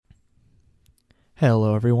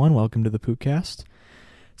Hello, everyone. Welcome to the Pootcast.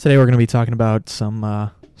 Today we're going to be talking about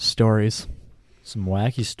some stories. Some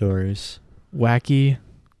wacky stories. Wacky,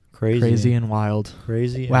 Crazy. crazy, and wild.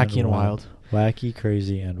 Crazy Wacky and wild. Wacky,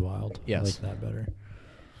 crazy, and wild. Yes. I like that better.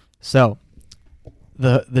 So,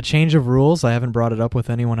 the change of rules, I haven't brought it up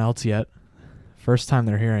with anyone else yet. First time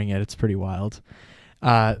they're hearing it. It's pretty wild.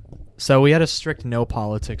 So we had a strict no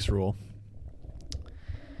politics rule.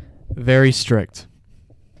 Very strict.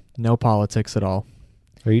 No politics at all.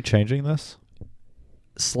 Are you changing this?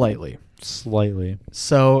 Slightly.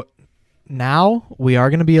 So now we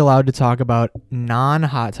are going to be allowed to talk about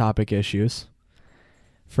non-hot topic issues.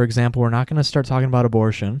 For example, we're not going to start talking about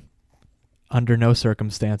abortion under no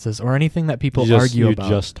circumstances or anything that people argue about.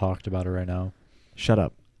 You just talked about it right now. Shut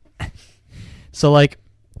up. So,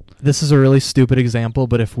 this is a really stupid example,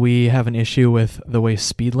 but if we have an issue with the way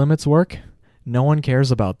speed limits work, no one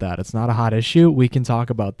cares about that. It's not a hot issue. We can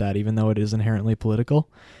talk about that, even though it is inherently political.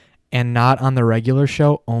 And not on the regular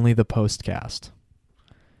show, only the Pootcast.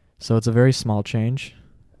 So it's a very small change,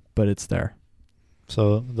 but it's there.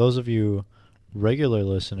 So those of you regular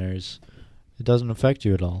listeners, it doesn't affect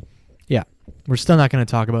you at all. Yeah. We're still not going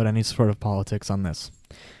to talk about any sort of politics on this.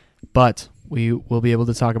 But we will be able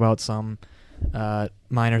to talk about some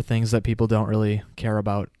minor things that people don't really care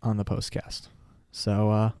about on the Pootcast.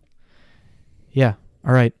 So, yeah.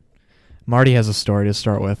 All right. Marty has a story to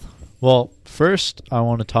start with. Well, first, I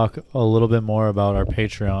want to talk a little bit more about our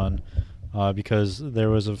Patreon because there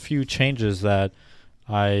was a few changes that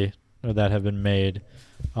have been made.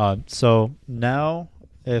 So now,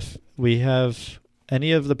 if we have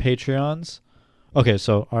any of the Patreons, okay,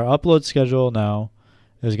 so our upload schedule now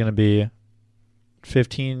is going to be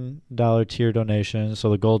 $15 tier donations. So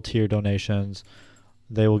the gold tier donations,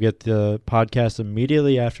 they will get the podcast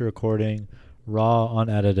immediately after recording, raw,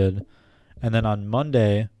 unedited. And then on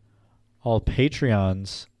Monday, all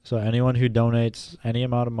Patreons, so anyone who donates any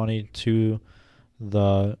amount of money to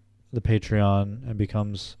the Patreon and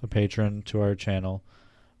becomes a patron to our channel,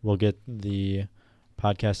 will get the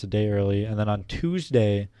podcast a day early. And then on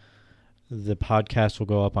Tuesday, the podcast will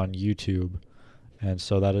go up on YouTube. And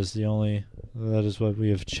so that is what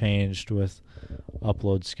we have changed with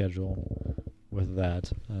upload schedule with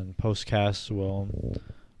that. And Pootcast will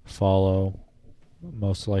follow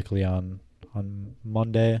most likely on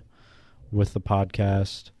Monday with the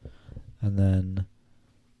podcast, and then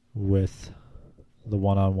with the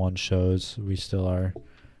one-on-one shows, we still are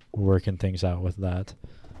working things out with that.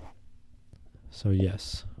 So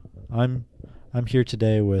yes, I'm here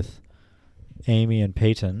today with Amy and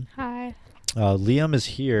Peyton. Hi. Liam is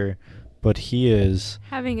here, but he is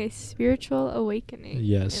having a spiritual awakening.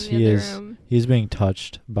 Yes, in the he other is. room. He's being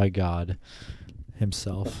touched by God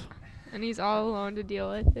himself. And he's all alone to deal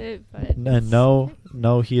with it, but No,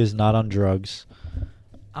 he is not on drugs.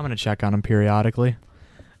 I'm going to check on him periodically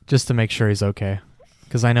just to make sure he's okay,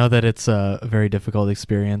 because I know that it's a very difficult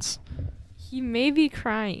experience. he may be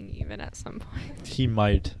crying even at some point. He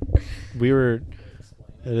might. It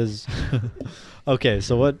is okay.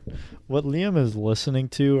 So what Liam is listening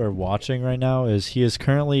to or watching right now is he is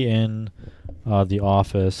currently in the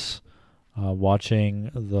office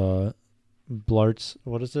watching the Blart's.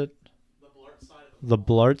 What is it? The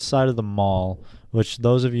Blart Side of the Mall, which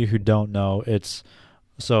those of you who don't know, it's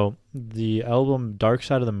the album Dark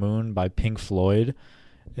Side of the Moon by Pink Floyd.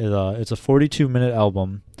 It's a 42-minute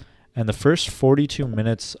album, and the first 42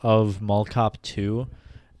 minutes of Mall Cop 2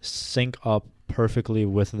 sync up perfectly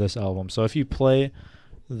with this album. So if you play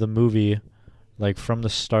the movie, from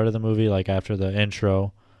the start of the movie, after the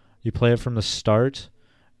intro, you play it from the start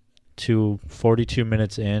to 42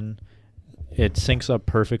 minutes in, it syncs up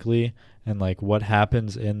perfectly. And what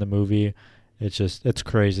happens in the movie, it's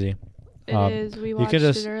crazy. It is. We watched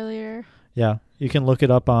it earlier. Yeah, you can look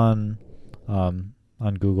it up on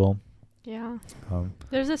Google. Yeah.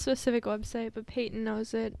 There's a specific website, but Peyton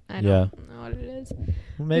knows it. I Yeah. don't know what it is.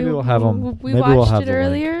 Well, maybe we'll have them. We maybe watched we'll have it the link.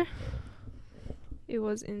 earlier. It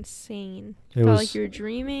was insane. It Felt was like you were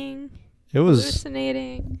dreaming, it was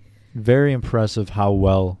hallucinating. very impressive how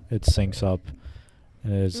well it syncs up.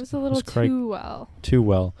 And It was a little too well. Too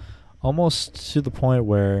well. Almost to the point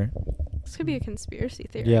where This could be a conspiracy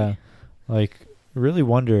theory. yeah, really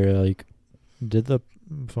wonder did the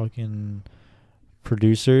fucking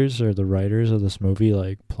producers or the writers of this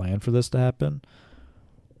movie plan for this to happen?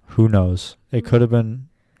 Who knows? It could have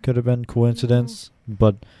been coincidence,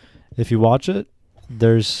 but if you watch it,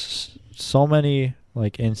 there's so many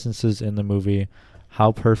instances in the movie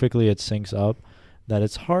how perfectly it syncs up that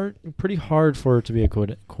it's pretty hard for it to be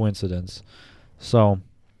a coincidence. So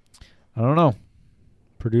I don't know.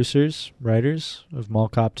 Producers, writers of Mall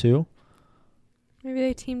Cop 2, Maybe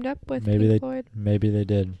they teamed up with Maybe Pink Floyd. Maybe they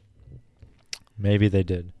did. Maybe they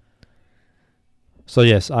did. So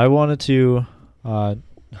yes, I wanted to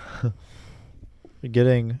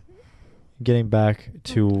getting back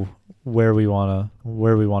to where we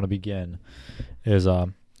wanna begin is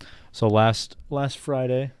so last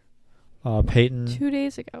Friday, Peyton. 2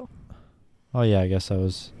 days ago. Oh yeah, I guess that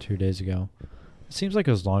was 2 days ago. It seems like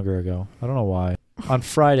it was longer ago. I don't know why. On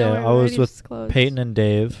Friday, Don't worry, I was already with disclosed. Peyton and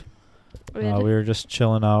Dave. We Weird. were just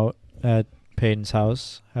chilling out at Peyton's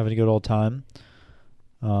house, having a good old time.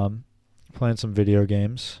 Playing some video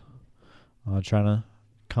games. Trying to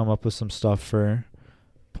come up with some stuff for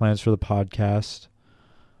plans for the podcast.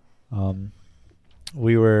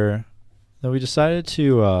 We decided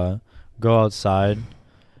to go outside,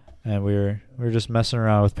 and we were just messing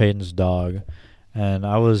around with Peyton's dog, and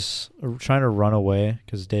I was trying to run away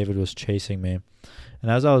because David was chasing me. And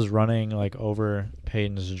as I was running like over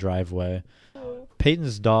Peyton's driveway,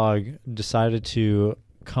 Peyton's dog decided to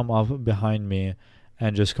come up behind me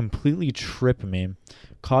and just completely trip me,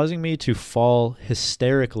 causing me to fall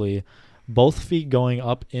hysterically, both feet going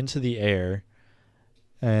up into the air,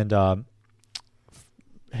 and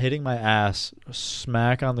hitting my ass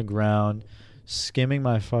smack on the ground, skimming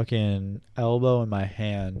my fucking elbow and my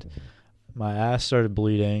hand. My ass started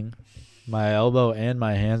bleeding. My elbow and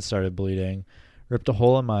my hand started bleeding. Ripped a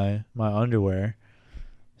hole in my underwear.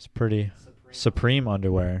 It's pretty Supreme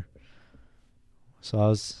underwear. So I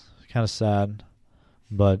was kind of sad.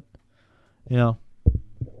 But, you know,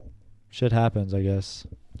 shit happens, I guess.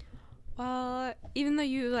 Well, even though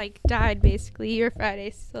you died basically, your Friday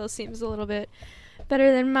still seems a little bit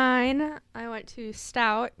better than mine. I went to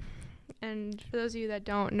Stout, and for those of you that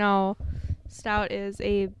don't know, Stout is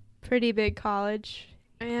a pretty big college,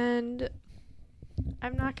 and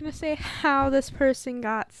I'm not going to say how this person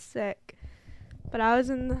got sick, but I was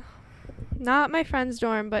in not my friend's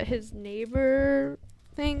dorm, but his neighbor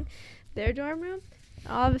thing, their dorm room.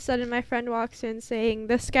 All of a sudden, my friend walks in saying,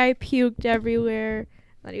 "This guy puked everywhere,"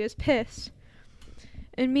 that he was pissed.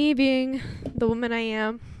 And me being the woman I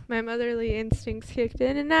am, my motherly instincts kicked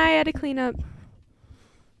in, and I had to clean up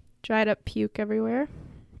dried up puke everywhere.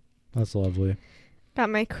 That's lovely. Got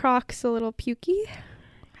my Crocs a little pukey.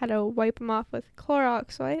 Had to wipe them off with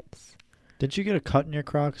Clorox wipes. Did you get a cut in your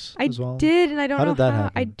Crocs I as well? did, and I don't How know did that how.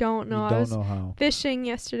 happen? I don't know. You I don't was know how. fishing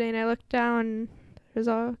yesterday, and I looked down. There's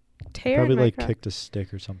a tear Probably in my like Crocs. kicked a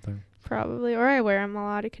stick or something. Probably, or I wear them a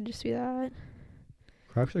lot. It could just be that.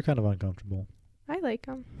 Crocs are kind of uncomfortable. I like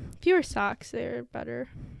them. Fewer socks, they're better.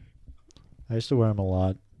 I used to wear them a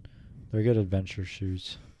lot. They're good adventure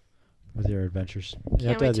shoes. With your adventures.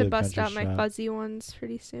 Can't wait to bust out my fuzzy ones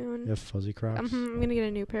pretty soon. You have fuzzy Crocs? I'm going to get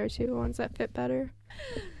a new pair too, ones that fit better.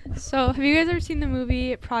 So, have you guys ever seen the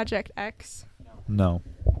movie Project X? No.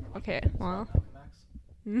 Okay, well.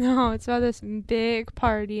 No, it's about this big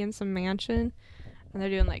party in some mansion, and they're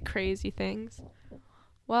doing like crazy things.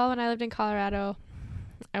 Well, when I lived in Colorado,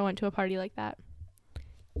 I went to a party like that.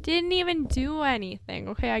 Didn't even do anything.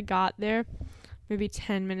 Okay, I got there. Maybe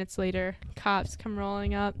 10 minutes later, cops come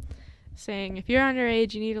rolling up saying, "If you're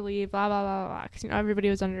underage, you need to leave," blah, blah, blah, blah, because, everybody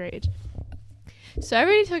was underage. So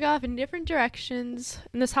everybody took off in different directions,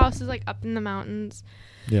 and this house is, up in the mountains.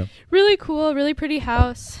 Yeah. Really cool, really pretty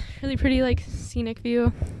house, really pretty, scenic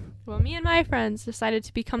view. Well, me and my friends decided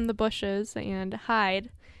to become the bushes and hide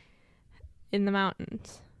in the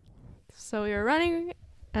mountains. So we were running,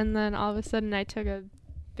 and then all of a sudden I took a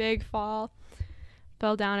big fall,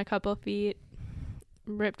 fell down a couple feet,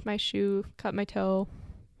 ripped my shoe, cut my toe.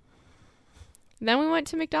 Then we went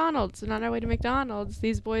to McDonald's, and on our way to McDonald's,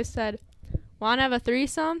 these boys said, "Want to have a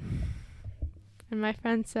threesome?" And my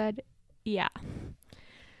friend said, "Yeah."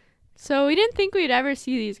 So we didn't think we'd ever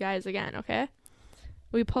see these guys again, okay?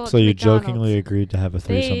 We pull up So to you McDonald's. jokingly agreed to have a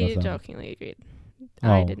threesome They with them? jokingly agreed.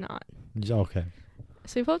 I Oh. did not. Okay.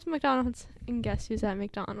 So we pull up to McDonald's, and guess who's at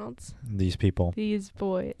McDonald's? These people. These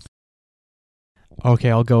boys. Okay,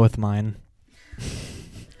 I'll go with mine.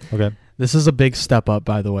 Okay. This is a big step up,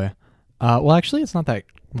 by the way. Well, actually, it's not that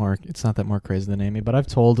more crazy than Amy, but I've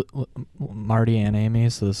told Marty and Amy,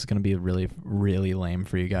 so this is gonna be really, really lame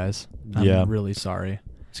for you guys. Yeah. I'm really sorry.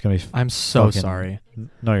 It's going to be... I'm so fucking- sorry.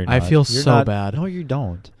 No, you're not. I feel You're so not- bad. No, you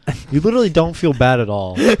don't. You literally don't feel bad at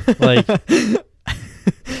all.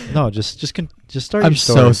 No, just start I'm your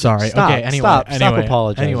story. so sorry. Stop, Okay, anyway, Stop anyway,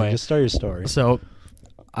 apologizing. anyway. Just start your story. So,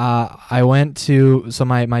 I went to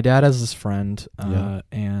my dad has this friend, Yeah.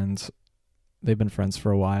 and they've been friends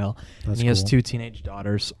for a while. That's And he has cool. 2 teenage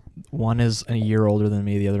daughters. One is a year older than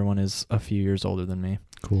me. The other one is a few years older than me.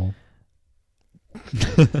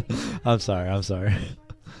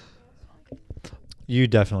 You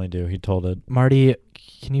definitely do. He told it. Marty,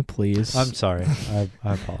 can you please? I'm sorry. I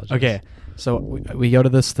apologize. Okay, so we go to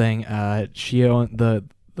this thing. She owned the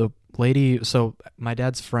lady. So my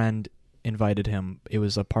dad's friend invited him. It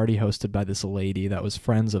was a party hosted by this lady that was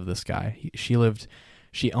friends of this guy. She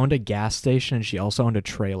owned a gas station and she also owned a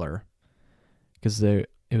trailer because it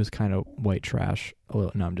was kind of white trash. A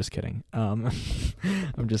little. No, I'm just kidding. I'm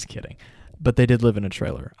just kidding. But they did live in a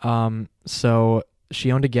trailer. So she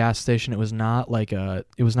owned a gas station. It was not a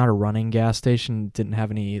running gas station. Didn't have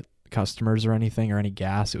any customers or anything or any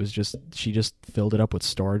gas. It was just, she just filled it up with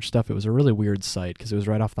storage stuff. It was a really weird site because it was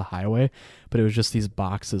right off the highway, but it was just these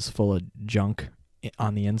boxes full of junk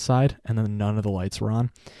on the inside, and then none of the lights were on.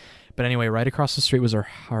 But anyway, right across the street was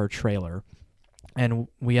our trailer, and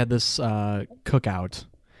we had this cookout,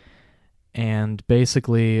 and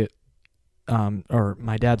basically, or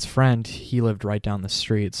my dad's friend, he lived right down the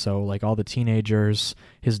street, so like all the teenagers,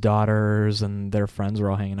 his daughters, and their friends were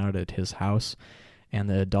all hanging out at his house, and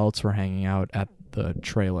the adults were hanging out at the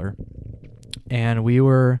trailer, and we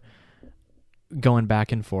were going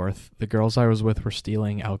back and forth. The girls I was with were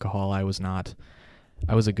stealing alcohol. I was not.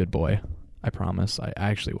 I was a good boy. I promise. I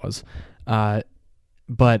actually was.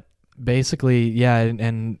 But basically, yeah,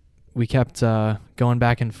 and we kept going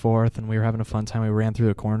back and forth, and we were having a fun time. We ran through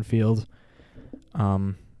a cornfield.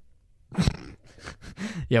 Yeah,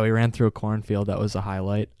 we ran through a cornfield. That was a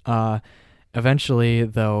highlight. Eventually,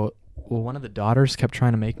 though, one of the daughters kept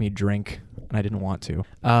trying to make me drink, and I didn't want to.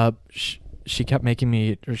 She kept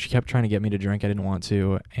she kept trying to get me to drink. I didn't want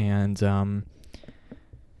to, and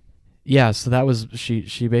yeah, so that was,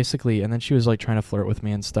 she basically, and then she was like trying to flirt with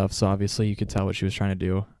me and stuff, so obviously you could tell what she was trying to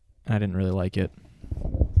do, and I didn't really like it.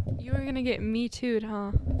 You were gonna get Me Too'd,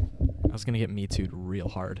 huh? I was gonna get Me Too'd real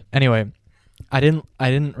hard. Anyway, I didn't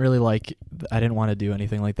really like, I didn't want to do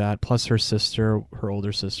anything like that, plus her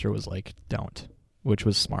older sister was like, don't, which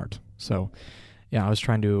was smart. So yeah, I was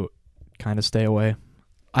trying to kind of stay away.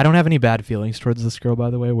 I don't have any bad feelings towards this girl, by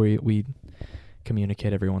the way. We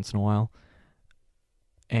communicate every once in a while.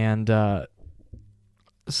 And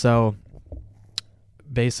so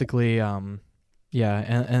basically, yeah,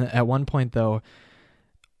 and at one point, though,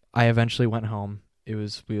 I eventually went home.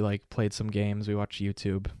 We like played some games, we watched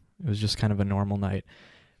YouTube. It was just kind of a normal night.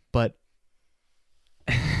 But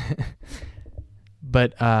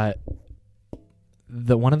one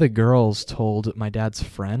of the girls told my dad's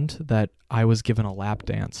friend that I was given a lap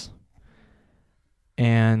dance.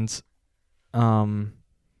 And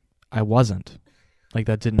I wasn't. Like,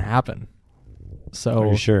 that didn't happen. So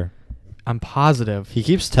Are you sure? I'm positive. He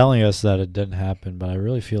keeps telling us that it didn't happen, but I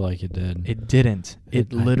really feel like it did. It didn't.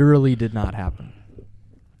 It literally did not happen.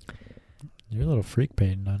 You're a little freak,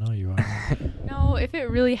 Peyton. I know you are. No, if it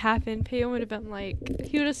really happened, Peyton would have been like,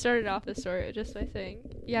 he would have started off the story just by saying,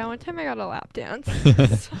 yeah, one time I got a lap dance.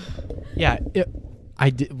 Yeah,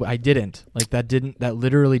 I didn't. Like, that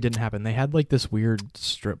literally didn't happen. They had like this weird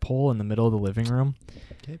strip pole in the middle of the living room.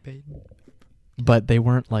 Okay, Peyton. But they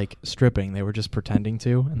weren't like stripping, they were just pretending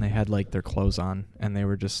to, and they had like their clothes on, and they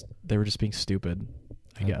were just being stupid,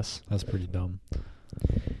 I guess. That's pretty dumb.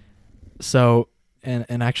 So,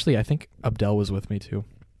 and actually I think Abdel was with me too.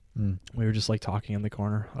 Mm. We were just like talking in the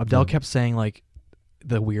corner. Abdel kept saying like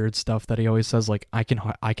the weird stuff that he always says, like I can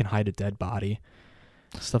hide a dead body.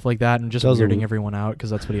 Stuff like that, and just weirding everyone out because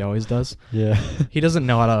that's what he always does. Yeah. He doesn't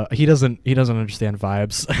know how to. He doesn't understand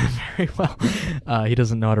vibes very well. He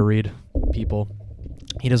doesn't know how to read people.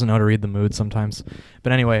 He doesn't know how to read the mood sometimes.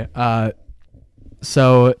 But anyway,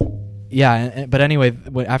 so yeah. But anyway,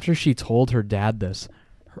 after she told her dad this,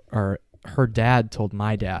 her dad told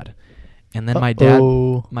my dad, and then my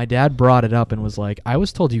dad brought it up and was like, "I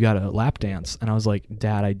was told you got a lap dance," and I was like,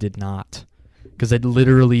 "Dad, I did not," because it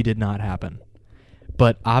literally did not happen.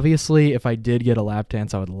 But obviously, if I did get a lap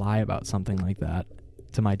dance, I would lie about something like that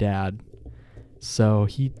to my dad. So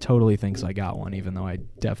he totally thinks I got one, even though I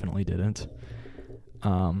definitely didn't.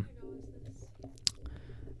 How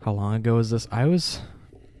long ago was this? It was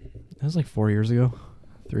like 4 years ago,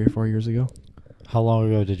 3 or 4 years ago. How long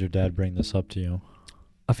ago did your dad bring this up to you?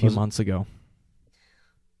 A few months ago.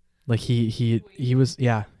 Like he was,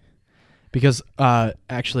 yeah. Because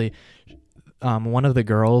actually, one of the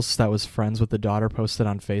girls that was friends with the daughter posted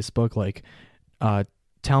on Facebook, like,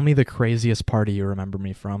 tell me the craziest party you remember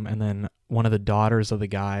me from. And then one of the daughters of the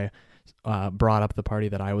guy brought up the party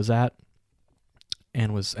that I was at,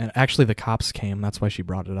 and actually the cops came. That's why she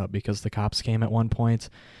brought it up, because the cops came at one point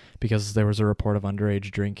because there was a report of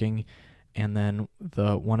underage drinking. And then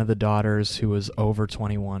one of the daughters, who was over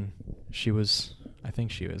 21, I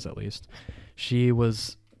think she was at least, she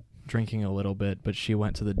was drinking a little bit, but she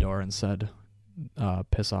went to the door and said,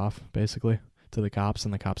 piss off, basically, to the cops,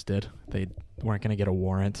 and the cops did. They weren't going to get a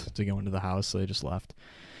warrant to go into the house, so they just left.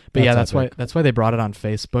 But yeah, that's epic. why they brought it on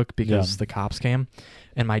Facebook, because Yeah. the cops came,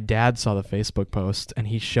 and my dad saw the Facebook post, and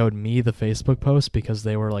he showed me the Facebook post because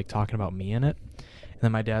they were like talking about me in it. And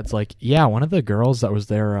then my dad's like, "Yeah, one of the girls that was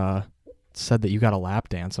there said that you got a lap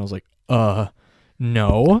dance." And I was like,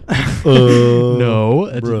 no, no,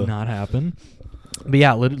 it bruh. did not happen." But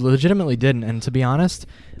yeah, legitimately didn't. And to be honest,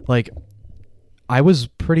 like, I was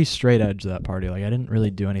pretty straight edge that party. Like, I didn't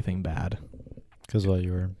really do anything bad. Because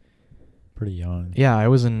you were pretty young. Yeah, I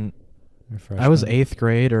was You're I was freshman. 8th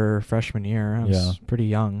grade or freshman year. I was Yeah. pretty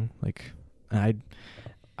young. Like, I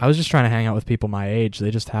was just trying to hang out with people my age.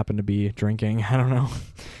 They just happened to be drinking. I don't know.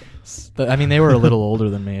 I mean, they were a little older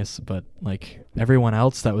than me, but like everyone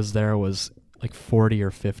else that was there was like 40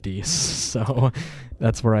 or 50. So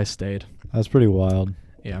that's where I stayed. That's pretty wild.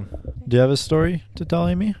 Yeah. Do you have a story to tell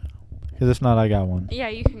Amy? Because if not, I got one. Yeah,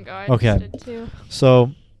 you can go. I Okay. just did too.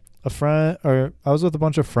 So, I was with a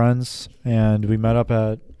bunch of friends, and we met up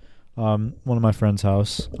at one of my friends'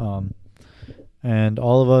 house. And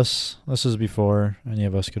all of us, this is before any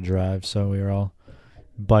of us could drive, so we were all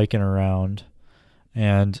biking around.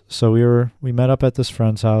 And so we met up at this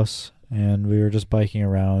friend's house, and we were just biking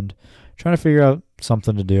around, trying to figure out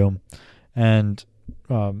something to do. And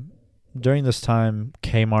during this time,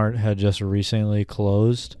 Kmart had just recently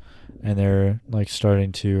closed, and they're like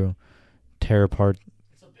starting to tear apart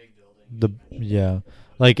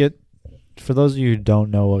like it. For those of you who don't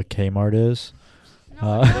know what Kmart is,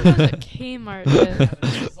 No, everyone knows what Kmart is.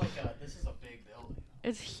 This is a big building.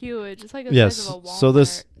 It's huge. It's like the size of a Walmart. so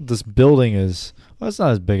this building is, well, it's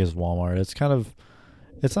not as big as Walmart.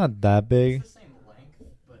 It's not that big. It's the same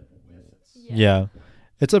length, but width. Yeah.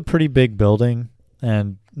 It's a pretty big building,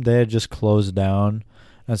 and they had just closed down,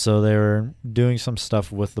 and so they were doing some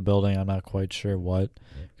stuff with the building. I'm not quite sure what,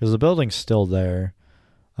 because the building's still there.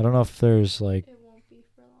 I don't know if there's like. It won't be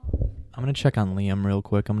for long. I'm going to check on Liam real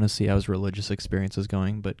quick. I'm going to see how his religious experience is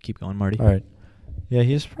going, but keep going, Marty. All right. Yeah,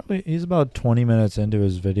 he's about 20 minutes into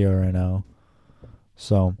his video right now.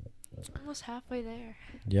 So, Almost halfway there.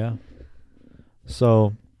 yeah.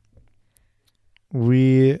 So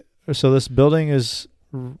this building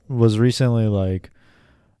was recently like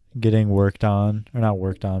getting worked on, or not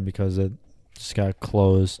worked on because it just got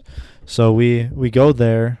closed. So we go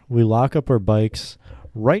there, we lock up our bikes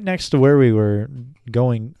right next to where we were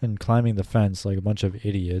going and climbing the fence like a bunch of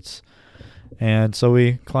idiots. And so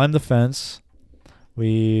we climbed the fence.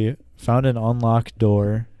 We found an unlocked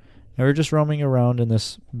door, and we were just roaming around in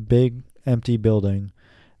this big empty building,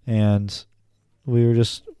 and we were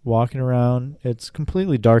just walking around. It's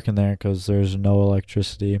completely dark in there because there's no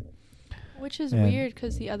electricity. Which is And- weird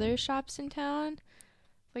because the other shops in town,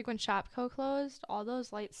 like when Shopko closed, all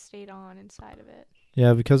those lights stayed on inside of it.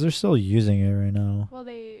 Yeah, because they're still using it right now. Well,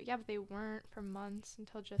 but they weren't for months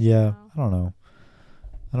until just Yeah, now. I don't know.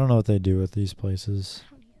 I don't know what they do with these places.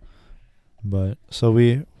 But so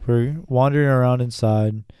we're wandering around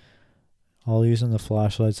inside, all using the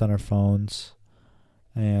flashlights on our phones,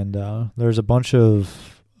 and there's a bunch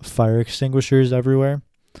of fire extinguishers everywhere,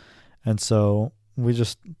 and so we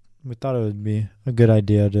thought it would be a good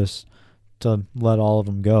idea just to let all of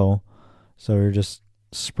them go. So we were just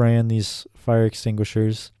spraying these fire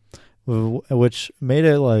extinguishers, which made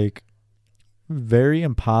it like very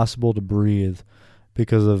impossible to breathe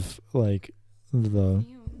because of like the.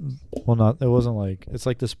 Fumes. Well, it wasn't like, it's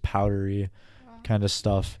like this powdery kind of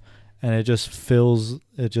stuff, and it just filled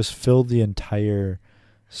the entire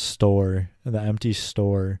store, the empty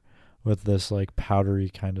store, with this like powdery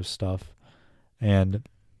kind of stuff, and it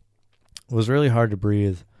was really hard to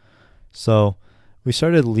breathe. So we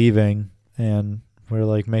started leaving, and we're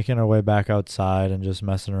like making our way back outside and just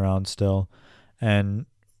messing around still, and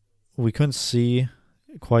we couldn't see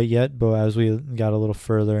quite yet, but as we got a little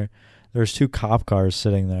further, there's 2 cop cars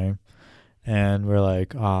sitting there, and we're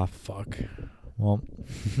like, fuck. Well,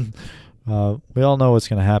 we all know what's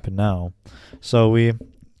going to happen now. So we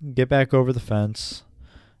get back over the fence,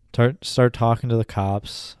 start talking to the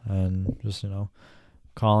cops, and just,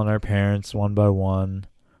 calling our parents one by one.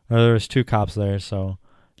 There was 2 cops there, so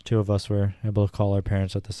 2 of us were able to call our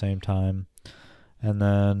parents at the same time. And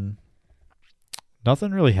then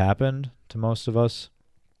nothing really happened to most of us.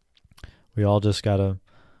 We all just got to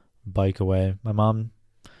bike away. My mom,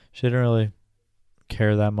 she didn't really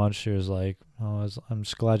care that much. She was like, I'm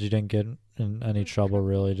just glad you didn't get in any trouble,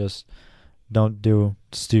 really. Just don't do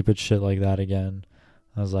stupid shit like that again.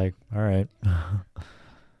 I was like, all right.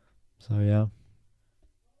 So, yeah.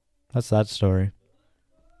 That's that story.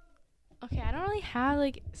 Okay, I don't really have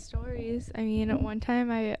like stories. I mean, at one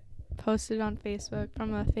time I posted on Facebook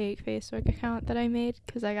from a fake Facebook account that I made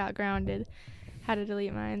because I got grounded. Had to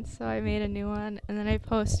delete mine, so I made a new one, and then I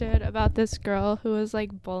posted about this girl who was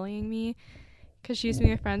like bullying me because she used to be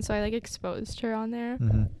my friend, so I like exposed her on there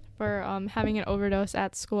for having an overdose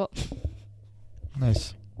at school.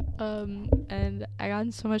 Nice. And I got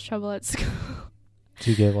in so much trouble at school. Did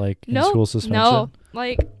you get like No, in-school suspension? No,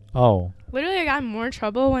 like Oh. literally I got in more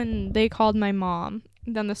trouble when they called my mom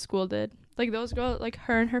than the school did. Like those girls, like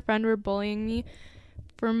her and her friend were bullying me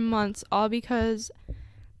for months, all because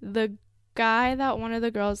the guy that one of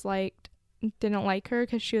the girls liked didn't like her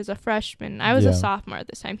because she was a freshman. I was a sophomore at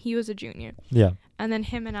this time. He was a junior. Yeah. And then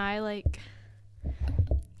him and I like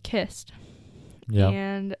kissed. Yeah.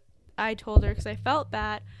 And I told her because I felt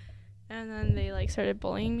bad. And then they like started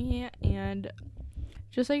bullying me and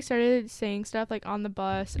just like started saying stuff like on the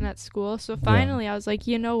bus and at school. So finally I was like,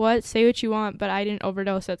 you know what? Say what you want, but I didn't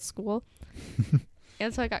overdose at school.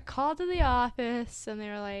 And so I got called to the office and they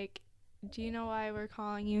were like, do you know why we're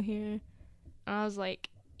calling you here? And I was like,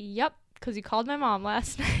 yep, because you called my mom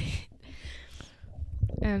last night.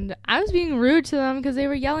 And I was being rude to them because they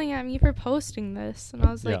were yelling at me for posting this. And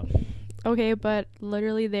I was like, okay, but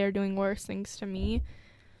literally they're doing worse things to me.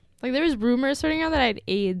 Like, there was rumors starting out that I had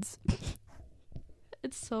AIDS.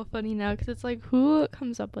 It's so funny now because it's like, who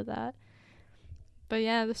comes up with that? But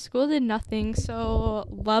yeah, the school did nothing. So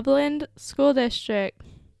Loveland School District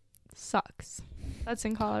sucks. That's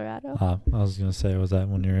in Colorado. I was going to say, was that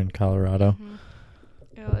when you were in Colorado?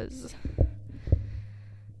 It was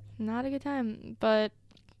not a good time. But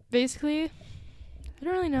basically, I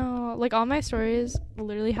don't really know. Like, all my stories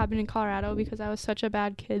literally happened in Colorado because I was such a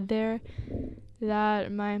bad kid there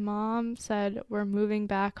that my mom said, we're moving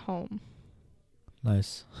back home.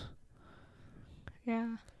 Nice.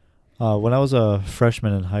 Yeah. When I was a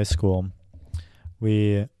freshman in high school,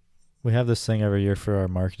 we have this thing every year for our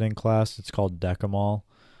marketing class. It's called Decamol,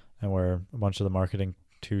 and where a bunch of the marketing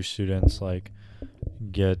 2 students like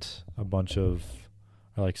get a bunch of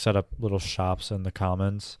or like set up little shops in the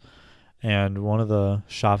commons. And one of the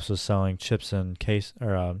shops was selling chips and chips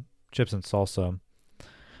and salsa.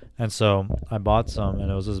 And so I bought some,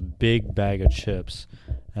 and it was this big bag of chips,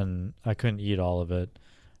 and I couldn't eat all of it.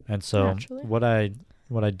 And so Naturally.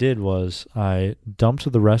 what I did was I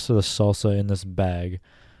dumped the rest of the salsa in this bag,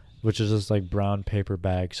 which is this like brown paper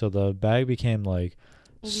bag. So the bag became like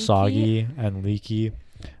soggy and leaky.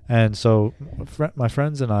 And so my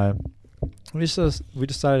friends and I, we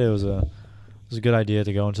decided it was a good idea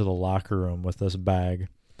to go into the locker room with this bag.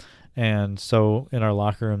 And so in our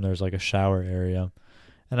locker room, there's like a shower area.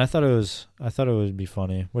 And I thought it would be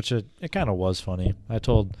funny, which it kind of was funny. It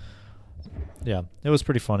was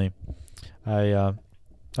pretty funny. I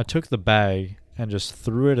took the bag and just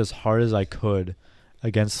threw it as hard as I could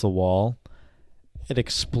against the wall. It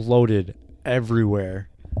exploded everywhere.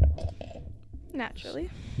 Naturally.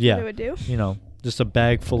 Yeah. What it would do. You know, just a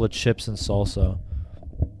bag full of chips and salsa.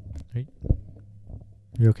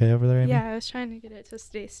 You okay over there, Amy? Yeah, I was trying to get it to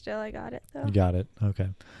stay still. I got it, though. You got it. Okay.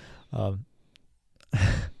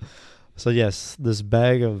 So yes, this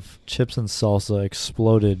bag of chips and salsa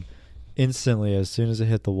exploded instantly as soon as it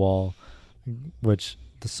hit the wall, which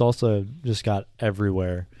the salsa just got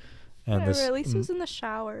everywhere. And Whatever, at least it was in the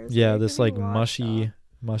showers. Yeah, this like mushy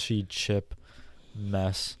chip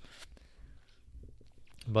mess.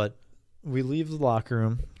 But we leave the locker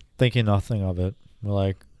room thinking nothing of it. We're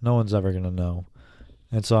like, no one's ever going to know.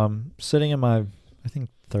 And so I'm sitting in my, I think,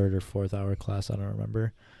 3rd or 4th hour class. I don't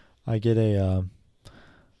remember. I get the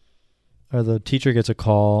teacher gets a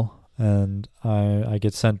call, and I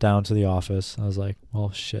get sent down to the office. I was like,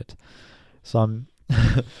 well, shit. So I'm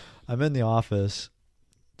in the office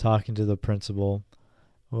talking to the principal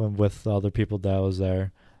with the other people that was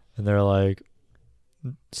there. And they're like,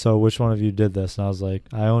 so which one of you did this? And I was like,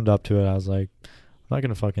 I owned up to it. I was like, I'm not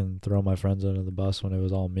going to fucking throw my friends under the bus when it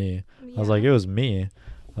was all me. Yeah. I was like, it was me.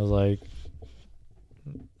 I was like,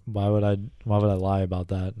 why would I lie about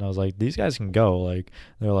that? And I was like, these guys can go. Like,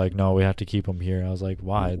 they're like, no, we have to keep them here. I was like,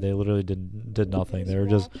 why? They literally did nothing.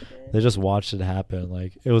 They just watched it happen.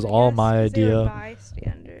 Like, it was all my idea.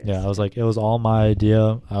 Yeah, I was like, it was all my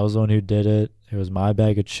idea. I was the one who did it. It was my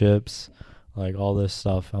bag of chips, like all this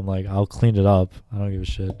stuff. I'm like, I'll clean it up. I don't give a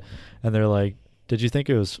shit. And they're like, did you think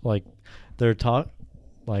it was like,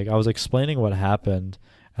 like I was explaining what happened.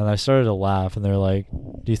 And I started to laugh, and they're like,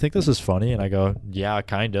 do you think this is funny? And I go, yeah,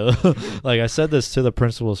 kind of. Like, I said this to the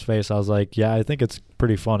principal's face. I was like, yeah, I think it's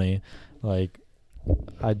pretty funny. Like,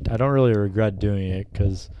 I don't really regret doing it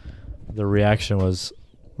because the reaction was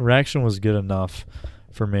good enough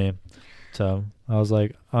for me. So I was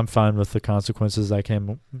like, I'm fine with the consequences that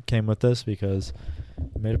came with this because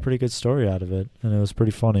made a pretty good story out of it, and it was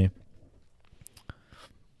pretty funny.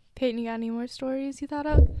 Peyton, you got any more stories you thought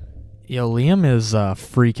of? Yo, Liam is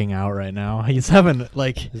freaking out right now. He's having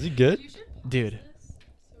like, Is he good? dude.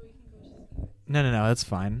 No, that's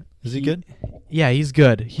fine. Is he good? Yeah, he's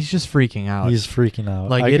good. He's just freaking out. He's freaking out.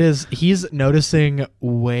 Like he's noticing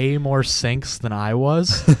way more sinks than I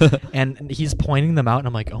was, and he's pointing them out, and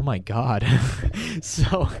I'm like, oh my god.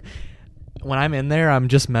 So when I'm in there, I'm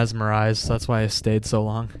just mesmerized. So that's why I stayed so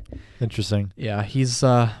long. Interesting. Yeah, he's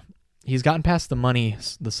gotten past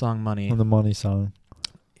the song Money. On the money song.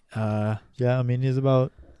 Yeah, I mean, he's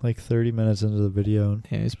about like 30 minutes into the video.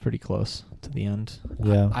 Yeah, he's pretty close to the end.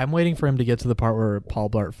 Yeah. I'm waiting for him to get to the part where Paul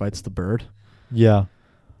Blart fights the bird. Yeah.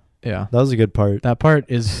 Yeah. That was a good part. That part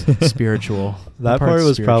is spiritual. That part part's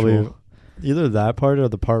was spiritual. probably either that part or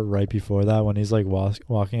the part right before that when he's like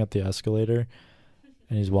walking up the escalator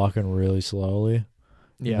and he's walking really slowly.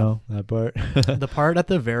 Yeah. You know, that part. The part at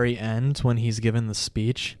the very end when he's given the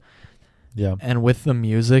speech. Yeah. And with the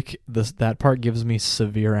music, that part gives me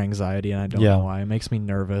severe anxiety, and I don't know why. It makes me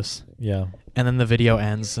nervous. Yeah. And then the video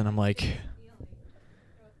ends, and I'm like,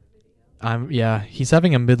 he's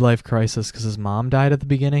having a midlife crisis because his mom died at the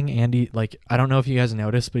beginning, and I don't know if you guys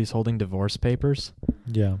noticed, but he's holding divorce papers.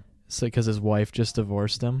 Yeah. So because his wife just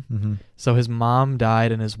divorced him. Mm-hmm. So his mom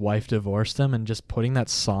died and his wife divorced him, and just putting that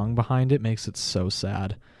song behind it makes it so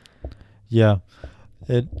sad. Yeah.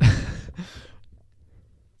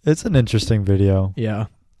 It's an interesting video. Yeah.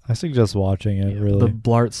 I suggest watching it, really. The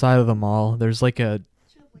Blart Side of the Mall. There's like an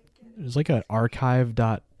archive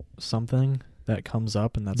dot something that comes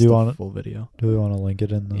up, and that's the full video. Do we want to link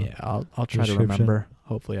it in the Yeah, I'll try to remember.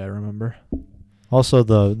 Hopefully I remember. Also,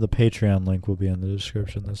 the Patreon link will be in the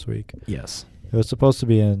description this week. Yes. It was supposed to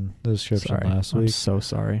be in the description last week. I'm so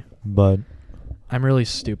sorry. But I'm really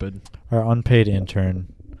stupid. our unpaid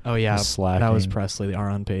intern Oh, yeah. is slacking. That was Presley, our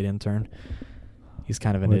unpaid intern. He's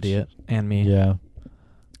kind of an idiot. And me. Yeah.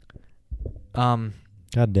 God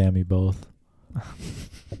damn you both.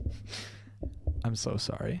 I'm so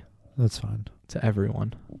sorry. That's fine. To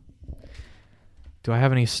everyone. Do I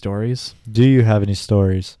have any stories? Do you have any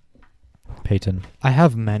stories, Peyton? I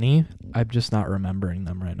have many. I'm just not remembering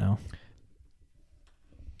them right now.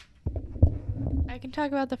 I can talk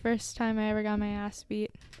about the first time I ever got my ass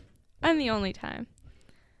beat. And the only time.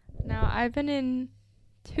 Now, I've been in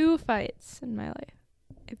 2 fights in my life,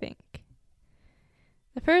 I think.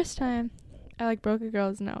 The first time, I broke a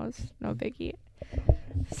girl's nose. No biggie.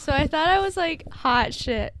 So I thought I was hot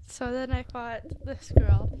shit. So then I fought this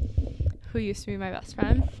girl who used to be my best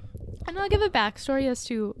friend. And I'll give a backstory as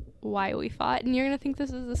to why we fought. And you're going to think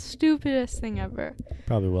this is the stupidest thing ever.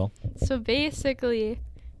 Probably will. So basically,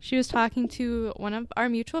 she was talking to one of our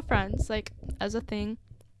mutual friends, as a thing.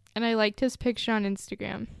 And I liked his picture on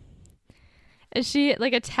Instagram. And she,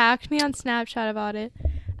 attacked me on Snapchat about it.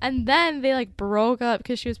 And then they, broke up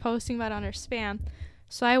because she was posting about it on her spam.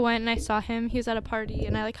 So I went and I saw him. He was at a party.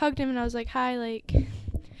 And I, hugged him. And I was like, hi,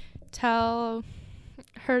 tell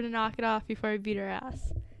her to knock it off before I beat her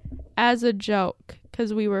ass. As a joke.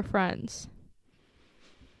 Because we were friends.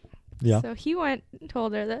 Yeah. So he went and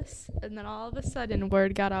told her this. And then all of a sudden,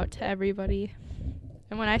 word got out to everybody.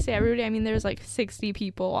 And when I say everybody, I mean there was 60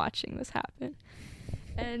 people watching this happen.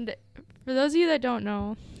 And for those of you that don't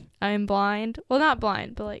know, I'm blind. Well, not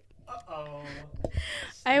blind, but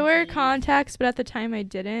I wear contacts, but at the time I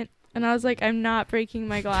didn't. And I was like, I'm not breaking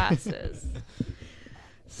my glasses.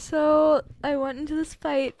 So I went into this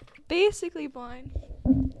fight, basically blind.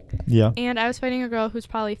 Yeah. And I was fighting a girl who's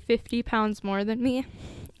probably 50 pounds more than me.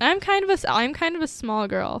 I'm kind of a small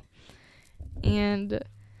girl. And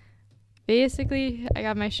basically, I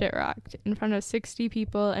got my shit rocked in front of 60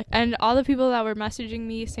 people. And all the people that were messaging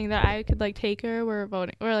me saying that I could, take her were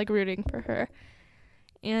rooting for her.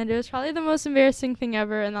 And it was probably the most embarrassing thing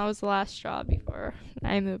ever. And that was the last straw before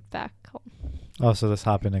I moved back home. Oh, so this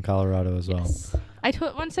happened in Colorado as well. Yes.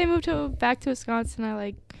 Once I moved back to Wisconsin,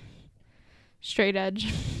 I, straight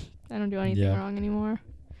edge. I don't do anything wrong anymore.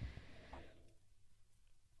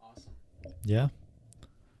 Awesome. Yeah.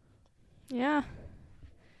 Yeah.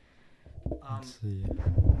 Let's see.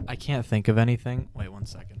 I can't think of anything. Wait 1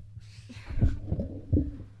 second.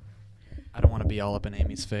 I don't want to be all up in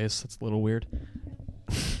Amy's face. That's a little weird.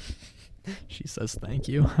 She says thank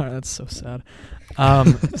you. That's so sad. No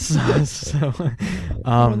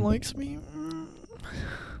one likes me.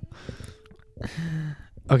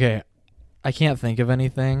 Okay. I can't think of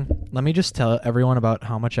anything. Let me just tell everyone about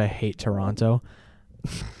how much I hate Toronto.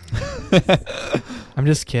 I'm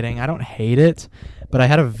just kidding. I don't hate it, but I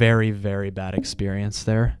had a very, very bad experience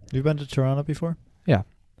there. You've been to Toronto before? Yeah.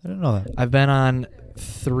 I didn't know that. I've been on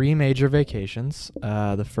 3 major vacations.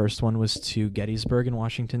 The first one was to Gettysburg in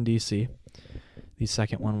Washington, D.C. The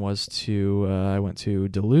second one was to, I went to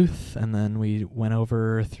Duluth, and then we went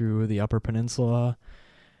over through the Upper Peninsula,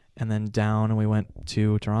 and then down, and we went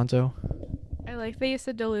to Toronto. I like that you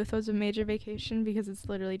said Duluth was a major vacation because it's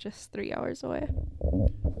literally just 3 hours away.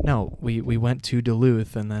 No, we went to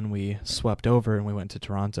Duluth, and then we swept over, and we went to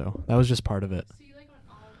Toronto. That was just part of it. So you like went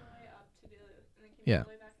all the way up to Duluth and then came Yeah. all the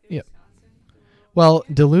way back to Yep. Wisconsin? Well,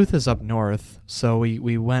 Duluth is up north, so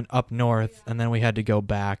we went up north, and then we had to go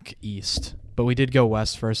back east. But we did go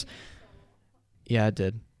west first. Yeah, it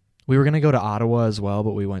did. We were going to go to Ottawa as well,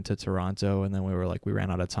 but we went to Toronto, and then we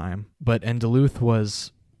ran out of time. And Duluth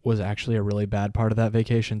was actually a really bad part of that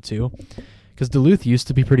vacation too, because Duluth used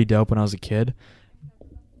to be pretty dope when I was a kid.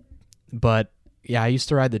 But yeah, I used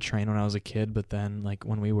to ride the train when I was a kid, but then like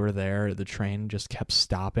when we were there, the train just kept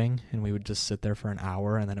stopping, and we would just sit there for an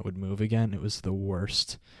hour, and then it would move again. It was the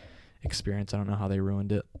worst experience. I don't know how they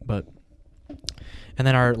ruined it, but. And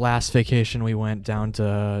then our last vacation, we went down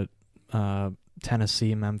to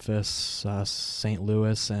Tennessee, Memphis, St.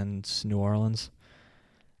 Louis, and New Orleans.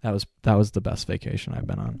 That was the best vacation I've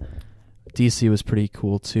been on. DC was pretty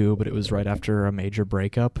cool too, but it was right after a major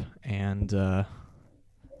breakup, and so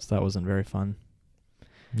that wasn't very fun.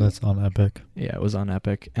 That's on Epic. Yeah, it was on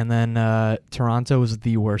Epic. And then Toronto was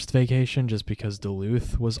the worst vacation just because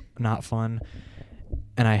Duluth was not fun,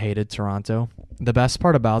 and I hated Toronto. The best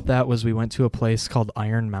part about that was we went to a place called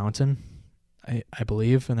Iron Mountain, I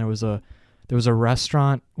believe, and there was a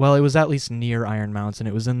restaurant. Well, it was at least near Iron Mountain.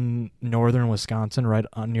 It was in northern Wisconsin, right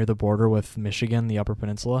near the border with Michigan, the Upper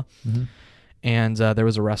Peninsula. Mm-hmm. And there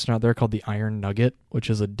was a restaurant there called the Iron Nugget, which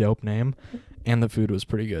is a dope name, and the food was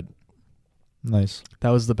pretty good. Nice. That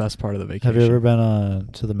was the best part of the vacation. Have you ever been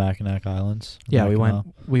to the Mackinac Islands? Yeah, Mackinac?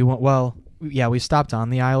 we went. Well, yeah, we stopped on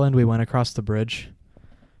the island. We went across the bridge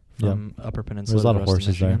from Upper Peninsula. There's a lot to of the rest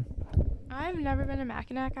horses there. Michigan. I've never been to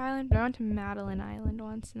Mackinac Island, but I went to Madeline Island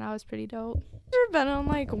once, and that was pretty dope. Never been on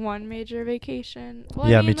like one major vacation. Well,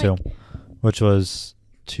 Yeah, I mean, me too. like, Which was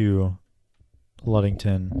to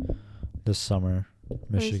Ludington this summer,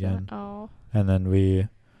 where's Michigan. that? Oh, And then we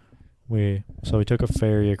took a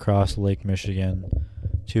ferry across Lake Michigan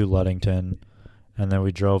to Ludington, and then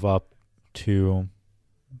we drove up to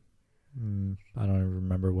I don't even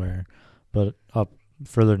remember where, but up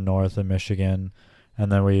further north in Michigan,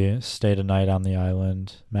 and then we stayed a night on the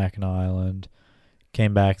island, Mackinac Island,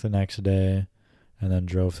 came back the next day, and then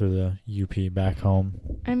drove through the UP back home.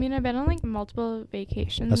 I mean, I've been on like multiple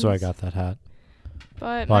vacations. That's where I got that hat.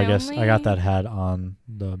 But Well, my I guess only, I got that hat on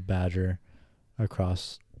the Badger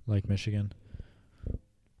across Lake Michigan.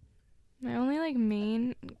 My only like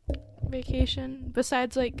main vacation,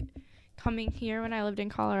 besides like coming here when I lived in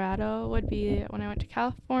Colorado, would be when I went to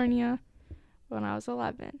California when I was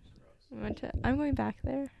 11. I'm going back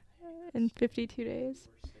there in 52 days.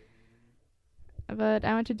 But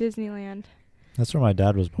I went to Disneyland. That's where my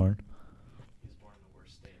dad was born.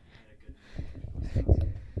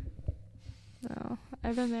 No,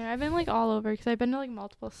 I've been there. I've been like all over because I've been to like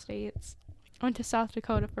multiple states. I went to South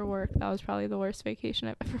Dakota for work. That was probably the worst vacation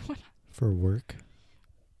I've ever went on. For work?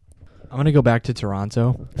 I'm gonna go back to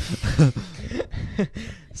Toronto.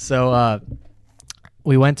 So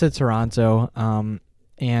we went to Toronto,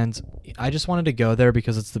 and I just wanted to go there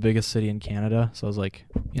because it's the biggest city in Canada. So I was like,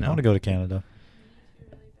 I want to go to Canada.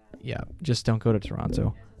 yeah, just don't go to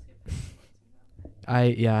Toronto.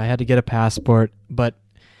 I had to get a passport, but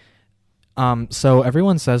so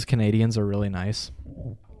everyone says Canadians are really nice.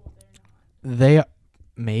 They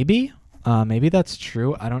maybe that's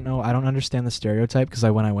true. I don't know. I don't understand the stereotype because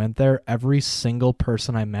when I went there, every single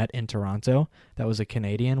person I met in Toronto that was a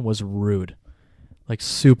Canadian was rude, like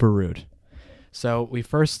super rude. So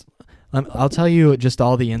I'll tell you just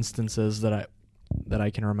all the instances that I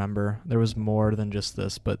can remember. There was more than just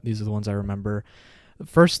this, but these are the ones I remember. The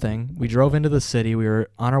first thing, we drove into the city. We were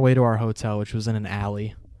on our way to our hotel, which was in an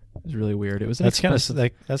alley. It was really weird. It was That's kind of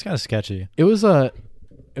sketchy. It was an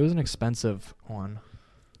expensive one.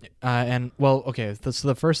 So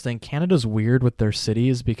the first thing, Canada's weird with their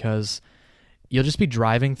cities because you'll just be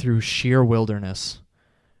driving through sheer wilderness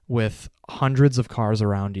with hundreds of cars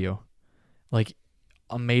around you. Like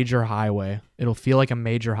a major highway. It'll feel like a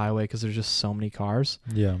major highway because there's just so many cars.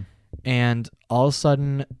 Yeah. And all of a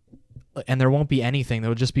sudden, and there won't be anything.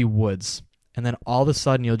 There'll just be woods. And then all of a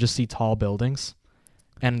sudden, you'll just see tall buildings.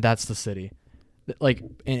 And that's the city. Like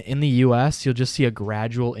in the U.S., you'll just see a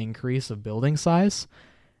gradual increase of building size.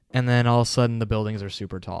 And then all of a sudden, the buildings are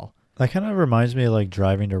super tall. That kind of reminds me of like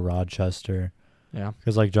driving to Rochester. Yeah.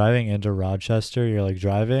 Because like driving into Rochester, you're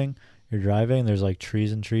driving, there's like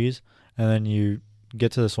trees and trees. And then you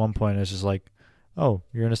get to this one point, and it's just like, oh,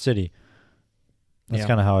 you're in a city. That's Yeah.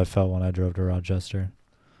 kind of how I felt when I drove to Rochester.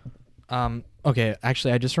 Okay,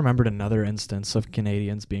 actually, I just remembered another instance of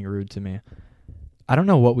Canadians being rude to me. I don't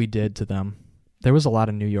know what we did to them. There was a lot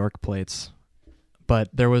of New York plates, but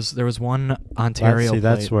there was one Ontario plate.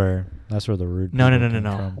 That's where the rude. No. people came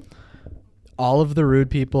from. All of the rude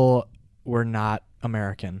people were not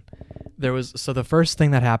American. So the first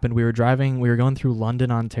thing that happened, we were going through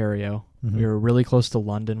London, Ontario. Mhm. We were really close to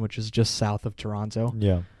London, which is just south of Toronto,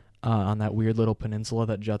 Yeah. on that weird little peninsula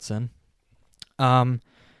that juts in.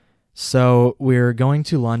 So we're going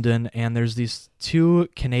to London, and there's these two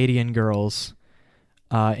Canadian girls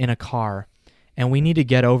in a car, and we need to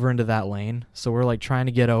get over into that lane. So we're like trying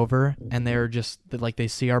to get over, and they're just like, they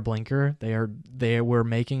see our blinker. They were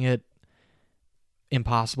making it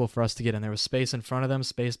impossible for us to get in. There was space in front of them,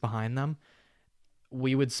 space behind them.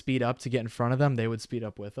 We would speed up to get in front of them. They would speed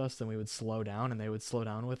up with us. Then we would slow down, and they would slow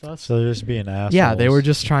down with us. So they're just being assholes. Yeah, they were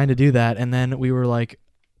just trying to do that, and then we were like,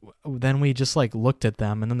 then we just like looked at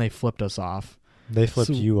them, and then they flipped us off. They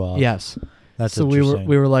flipped you off. Yes. That's so interesting.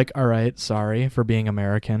 we were like, all right, sorry for being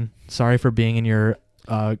American. Sorry for being in your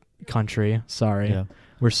country. Sorry. Yeah.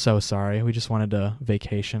 We're so sorry. We just wanted to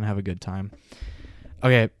vacation, have a good time.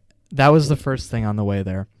 Okay, that was the first thing on the way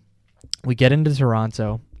there. We get into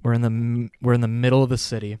Toronto. We're in the middle of the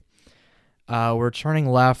city. We're turning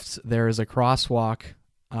left. There is a crosswalk.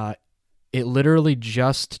 It literally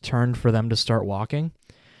just turned for them to start walking.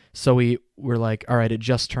 So we're like, all right, it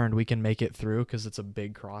just turned. We can make it through because it's a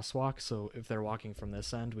big crosswalk. So if they're walking from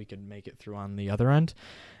this end, we can make it through on the other end.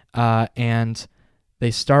 And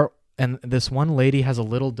they start, and this one lady has a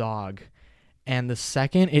little dog. And the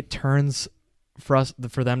second it turns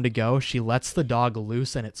for them to go, she lets the dog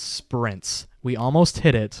loose and it sprints. We almost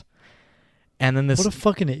hit it. And then What a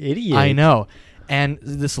fucking idiot. I know. And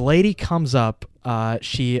this lady comes up,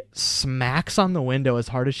 she smacks on the window as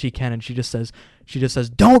hard as she can, and she just says,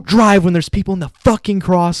 don't drive when there's people in the fucking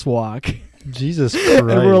crosswalk. Jesus Christ.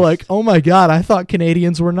 And we're like, oh my God, I thought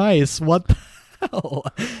Canadians were nice. What the hell?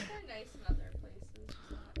 They're nice in other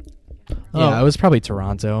places. Yeah, it was probably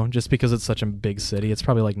Toronto, just because it's such a big city. It's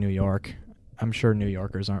probably like New York. I'm sure New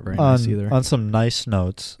Yorkers aren't very nice either. On some nice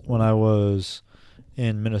notes, when I was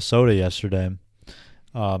in Minnesota yesterday,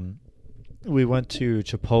 we went to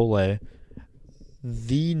Chipotle.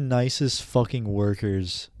 The nicest fucking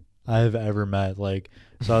workers I have ever met. Like,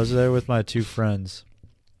 so I was there with my two friends,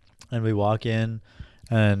 and we walk in,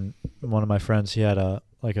 and one of my friends, he had a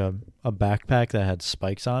backpack that had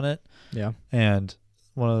spikes on it. Yeah. And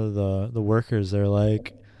one of the workers, they're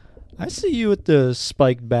like, I see you with the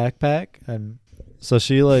spiked backpack. And so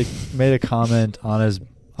she like made a comment on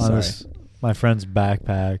my friend's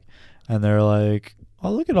backpack, and they're like,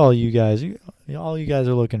 oh, look at all you guys. All you guys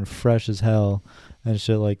are looking fresh as hell and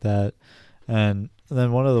shit like that. And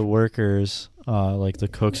then one of the workers, like the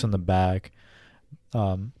cooks in the back,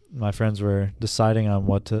 my friends were deciding on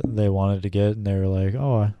what they wanted to get, and they were like,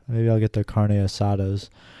 oh, maybe I'll get the carne asadas.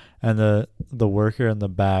 And the worker in the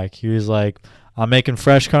back, he was like, I'm making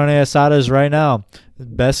fresh carne asadas right now.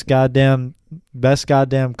 Best goddamn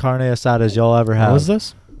carne asadas y'all ever have. What was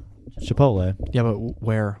this? Chipotle. Yeah, but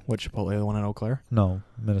where? What Chipotle? The one in Eau Claire? No,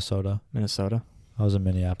 Minnesota. Minnesota? I was in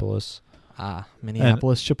Minneapolis.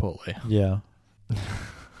 Minneapolis Chipotle. Yeah.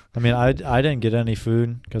 I mean, I didn't get any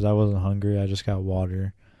food because I wasn't hungry. I just got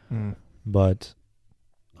water. But,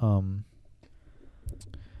 so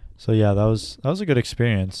yeah, that was a good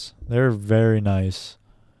experience. They were very nice.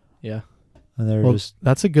 Yeah. And they were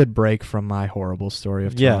that's a good break from my horrible story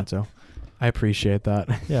of Toronto. I appreciate that.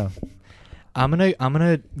 Yeah. I'm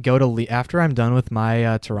gonna go to after I'm done with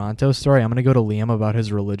my Toronto story. I'm gonna go to Liam about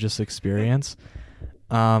his religious experience,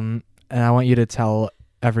 and I want you to tell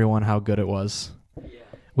everyone how good it was. Yeah.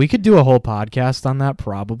 We could do a whole podcast on that,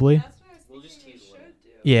 probably. That's what I was thinking we should do.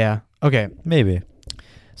 Yeah. Okay. Maybe.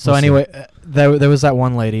 So anyway, there was that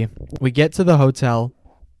one lady. We get to the hotel.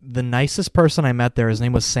 The nicest person I met there, his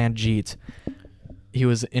name was Sanjeet. He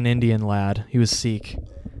was an Indian lad. He was Sikh.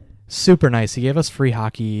 Super nice. He gave us free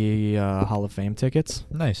hockey Hall of Fame tickets.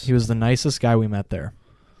 Nice. He was the nicest guy we met there.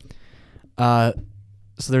 So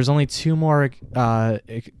there's only two more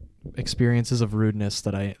experiences of rudeness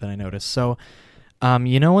that I noticed. So,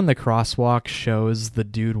 you know when the crosswalk shows the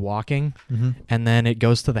dude walking, and then it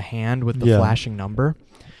goes to the hand with the flashing number?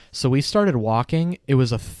 So we started walking. It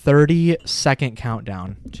was a 30-second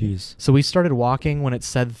countdown. Jeez. So we started walking when it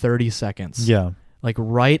said 30 seconds. Yeah. Like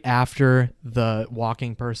right after the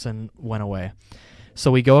walking person went away. So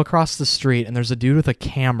we go across the street, and there's a dude with a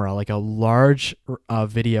camera, like a large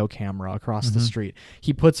video camera across the street.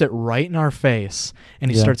 He puts it right in our face, and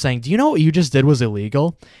he starts saying, "Do you know what you just did was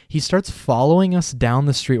illegal?" He starts following us down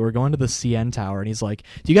the street. We're going to the CN Tower, and he's like,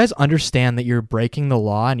 "Do you guys understand that you're breaking the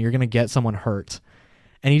law and you're going to get someone hurt?"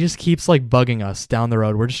 And he just keeps like bugging us down the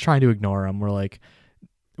road. We're just trying to ignore him. We're like,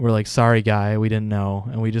 "Sorry, guy, we didn't know,"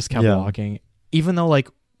 and we just kept walking. Even though, like,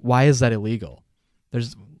 why is that illegal?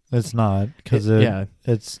 It's not, because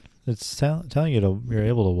it's telling you you're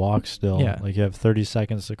able to walk still. Yeah. Like you have 30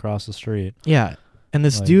 seconds to cross the street. Yeah. And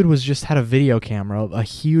this dude had a video camera, a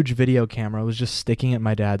huge video camera, was just sticking at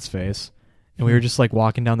my dad's face. And we were just like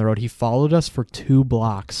walking down the road. He followed us for 2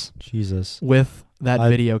 blocks. Jesus. With that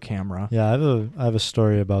video camera. Yeah, I have a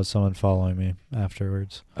story about someone following me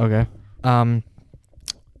afterwards. Okay.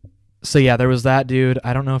 So yeah, there was that dude.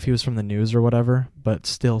 I don't know if he was from the news or whatever, but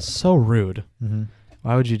still so rude. Mm-hmm.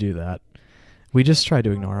 Why would you do that? We just tried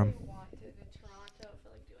to ignore him.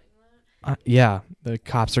 Yeah, the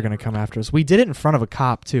cops are going to come after us. We did it in front of a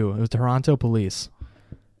cop, too. It was Toronto police.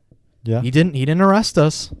 Yeah. He didn't arrest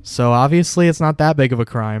us, so obviously it's not that big of a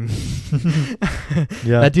crime.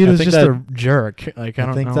 Yeah. That dude was just a jerk. Like I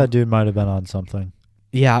don't know. That dude might have been on something.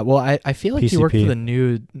 Yeah, well, I feel like PCP. He worked for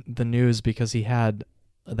the news because he had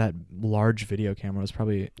that large video camera. It was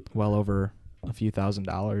probably well over a few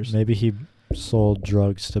 $1,000s. Maybe he sold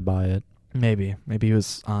drugs to buy it. Maybe he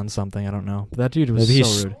was on something. I don't know. But that dude was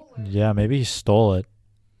so rude. Yeah, maybe he stole it.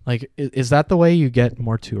 Like, is that the way you get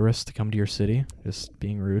more tourists to come to your city? Just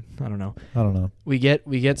being rude? I don't know. We get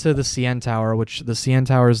to the CN Tower, which the CN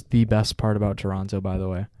Tower is the best part about Toronto, by the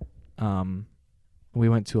way. We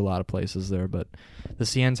went to a lot of places there, but the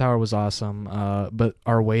CN Tower was awesome. But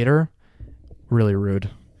our waiter, really rude.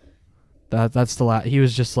 That's the last. He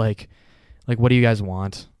was just like, what do you guys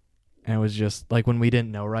want? And it was just like when we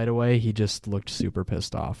didn't know right away, he just looked super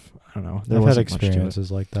pissed off. I don't know. I've had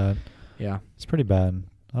experiences like that. Yeah. It's pretty bad.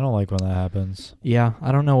 I don't like when that happens. Yeah,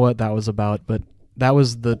 I don't know what that was about, but that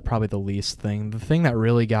was probably the least thing. The thing that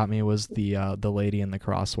really got me was the lady in the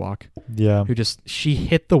crosswalk. Yeah. She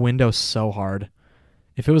hit the window so hard.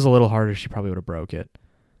 If it was a little harder, she probably would have broke it.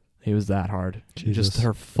 It was that hard. Jesus. Just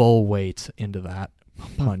her full weight into that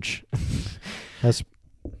punch.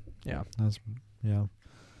 Yeah.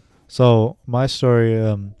 So my story,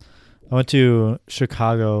 I went to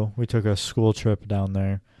Chicago. We took a school trip down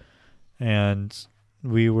there, and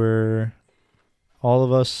all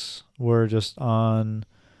of us were just on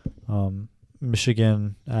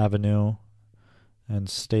Michigan Avenue and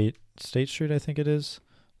State Street, I think it is.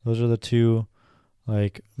 Those are the two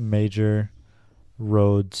like major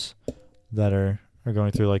roads that are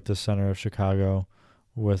going through like the center of Chicago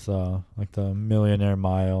with like the Millionaire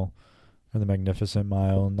Mile or the Magnificent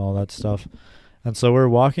Mile and all that stuff. And so we're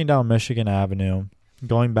walking down Michigan Avenue,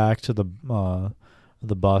 going back to the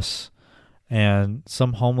bus, and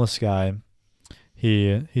some homeless guy,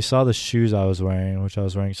 he saw the shoes I was wearing, which I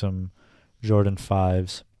was wearing some Jordan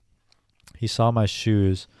 5s. He saw my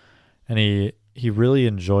shoes, and he really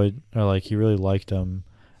enjoyed, or like he really liked them,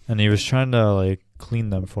 and he was trying to like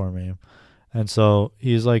clean them for me. And so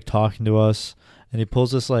he's like talking to us, and he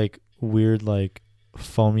pulls this like weird like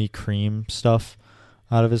foamy cream stuff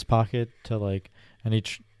out of his pocket to like, and he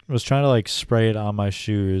was trying to like spray it on my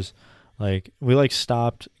shoes. Like we like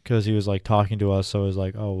stopped because he was like talking to us, so it was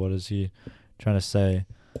like, oh, what is he trying to say?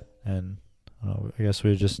 And I guess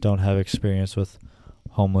we just don't have experience with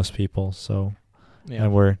homeless people, so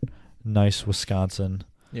and we're nice Wisconsin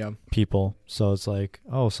people, so it's like,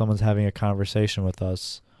 oh, someone's having a conversation with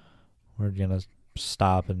us, we're gonna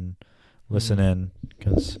stop and listen in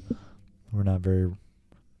because we're not very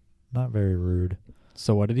rude.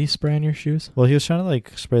 So what did he spray on your shoes? Well, he was trying to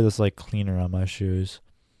like spray this like cleaner on my shoes,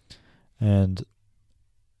 and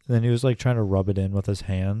then he was like trying to rub it in with his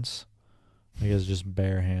hands, like his just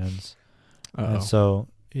bare hands. And so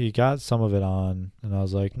he got some of it on, and I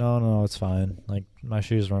was like, no, it's fine. Like my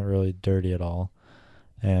shoes weren't really dirty at all,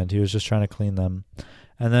 and he was just trying to clean them.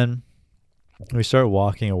 And then we started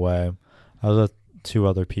walking away. I was with 2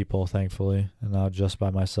 other people, thankfully, and not just by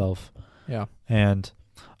myself. Yeah. And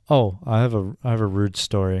I have a rude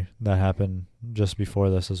story that happened just before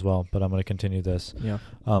this as well, but I'm going to continue this. Yeah.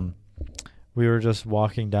 We were just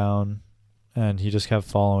walking down, and he just kept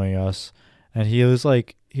following us, and he was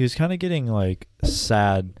kind of getting like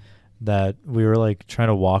sad that we were like trying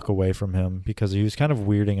to walk away from him because he was kind of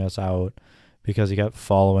weirding us out because he kept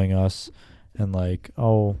following us and like,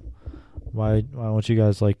 oh, why won't you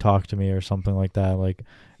guys like talk to me or something like that. Like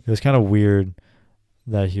it was kind of weird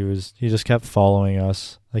that he just kept following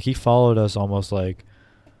us. Like he followed us almost like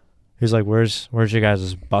he's like, where's your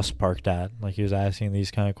guys' bus parked at? Like, he was asking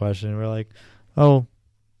these kind of questions. We're like, oh,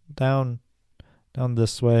 down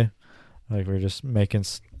this way. Like, we're just making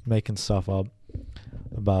stuff up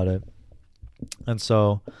about it. And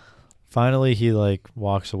so finally he like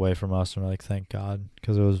walks away from us, and we're like, thank God,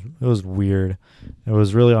 because it was weird. It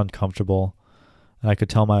was really uncomfortable. And I could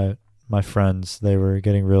tell my friends, they were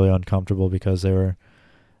getting really uncomfortable because they were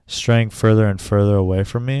straying further and further away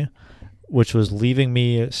from me, which was leaving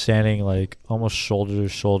me standing like almost shoulder to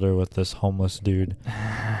shoulder with this homeless dude,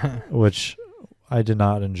 which I did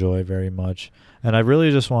not enjoy very much. And I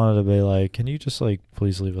really just wanted to be like, can you just like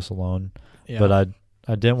please leave us alone? Yeah. But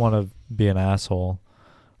I didn't want to be an asshole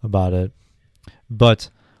about it. But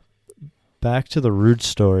back to the rude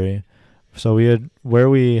story. So where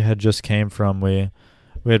we had just came from, we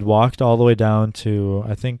had walked all the way down to,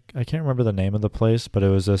 I can't remember the name of the place, but it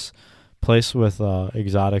was this place with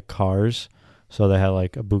exotic cars. So they had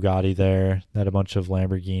like a Bugatti there, they had a bunch of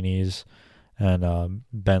Lamborghinis and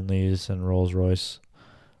Bentleys and Rolls Royce.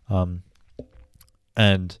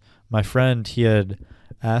 And my friend, he had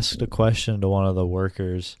asked a question to one of the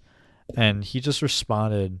workers, and he just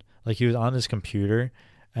responded like he was on his computer,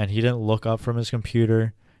 and he didn't look up from his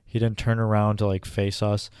computer. He didn't turn around to like face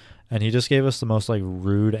us, and he just gave us the most like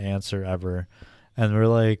rude answer ever. And we're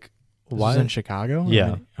like, why? This is in Chicago?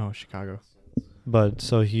 Yeah. Oh, Chicago. But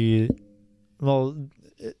so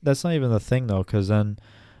that's not even the thing though, because then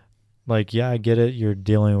like, yeah, I get it, you're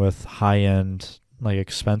dealing with high end like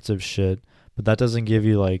expensive shit, but that doesn't give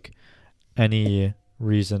you like any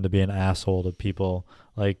reason to be an asshole to people.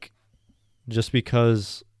 Like, just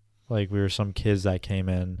because like we were some kids that came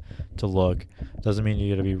in to look doesn't mean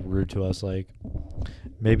you gotta be rude to us. Like,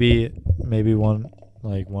 maybe one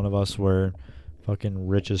of us were fucking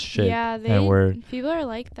rich as shit. Yeah, and people are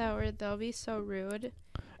like that, where they'll be so rude.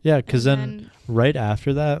 Yeah, because then right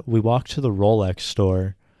after that, we walked to the Rolex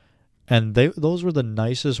store, and those were the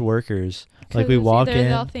nicest workers. Like, we walk in,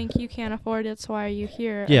 they'll think you can't afford it, so why are you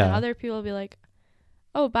here? Yeah. And then other people will be like,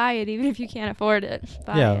 oh, buy it, even if you can't afford it.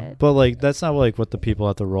 Buy it. But like, that's not like what the people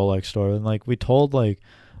at the Rolex store, and like we told like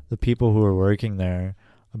the people who were working there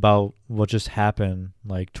about what just happened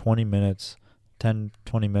like 20 minutes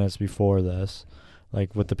before this,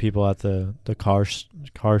 like with the people at the car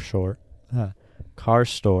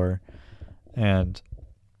store, and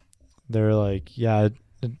they're like, yeah,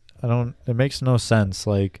 it makes no sense.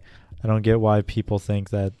 Like, I don't get why people think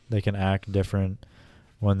that they can act different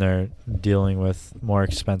when they're dealing with more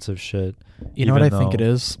expensive shit. You know what I think it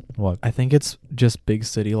is? What? I think it's just big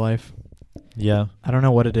city life. Yeah. I don't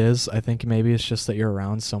know what it is. I think maybe it's just that you're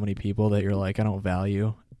around so many people that you're like, I don't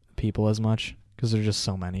value people as much because there's just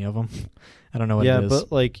so many of them. I don't know what it is. Yeah,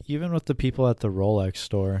 but like, even with the people at the Rolex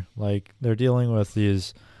store, like, they're dealing with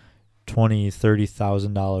these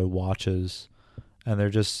 $20,000-$30,000 watches, and they're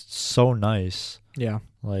just so nice. Yeah.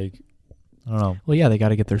 Like, I don't know. Well, yeah, they got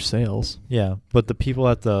to get their sales. Yeah, but the people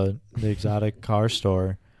at the exotic car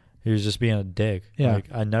store, he was just being a dick. Yeah. Like,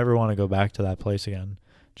 I never want to go back to that place again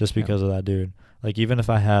just because of that dude. Like, even if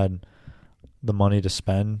I had the money to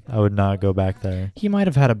spend, I would not go back there. He might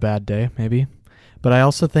have had a bad day, maybe. But I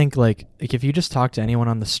also think, like if you just talk to anyone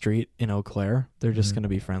on the street in Eau Claire, they're just going to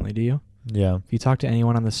be friendly to you. Yeah. If you talk to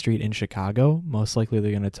anyone on the street in Chicago, most likely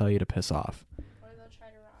they're going to tell you to piss off. Or they'll try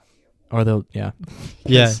to rob you. Yeah.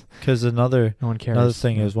 Yeah, because no one cares. Another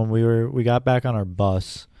thing is, when we got back on our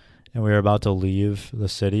bus and we were about to leave the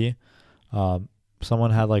city,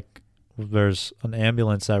 someone had there's an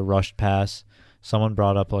ambulance that rushed past. Someone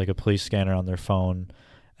brought up like a police scanner on their phone,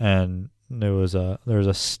 and there was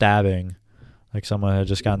a stabbing. Like, someone had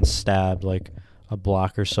just gotten stabbed like a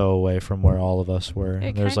block or so away from where all of us were.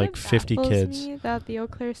 And there's like 50 kids. Me that the Eau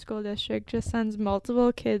Claire School District just sends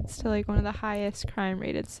multiple kids to like one of the highest crime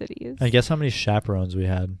rated cities. I guess how many chaperones we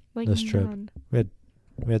had this trip? None.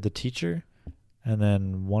 We had the teacher, and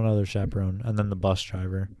then one other chaperone, and then the bus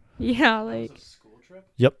driver. Yeah, like. That was a school trip?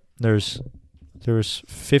 Yep. There was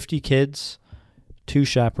 50 kids, 2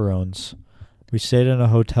 chaperones. We stayed in a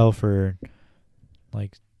hotel for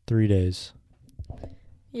like 3 days.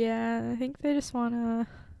 Yeah, I think they just want to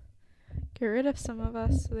get rid of some of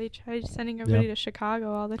us, so they tried sending everybody to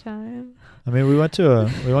Chicago all the time. I mean, we went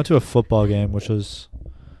to a football game, which was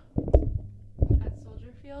At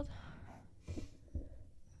Soldier Field?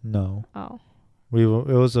 no. Oh. It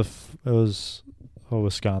was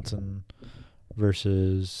Wisconsin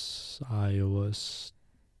versus Iowa.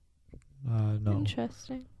 No.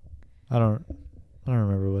 Interesting. I don't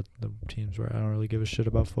remember what the teams were. I don't really give a shit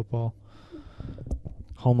about football.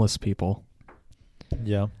 Homeless people.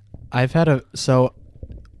 Yeah. I've had I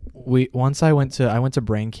went to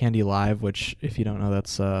Brain Candy Live, which, if you don't know,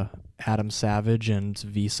 that's Adam Savage and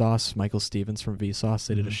Vsauce, Michael Stevens from Vsauce.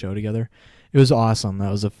 They did a Mhm. show together. It was awesome.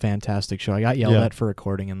 That was a fantastic show. I got yelled Yeah. at for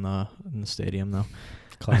recording in the stadium though.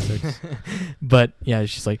 Classics. But yeah,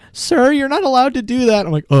 she's like, "Sir, you're not allowed to do that."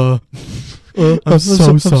 I'm like, I'm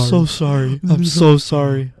so sorry. I'm so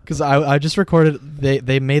sorry. Because I just recorded.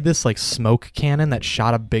 They made this like smoke cannon that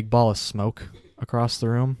shot a big ball of smoke across the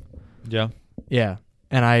room. Yeah. Yeah,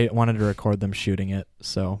 and I wanted to record them shooting it.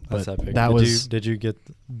 So, That's but epic. that was. Did you get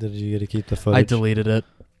to keep the footage? I deleted it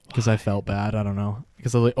because I felt bad. I don't know.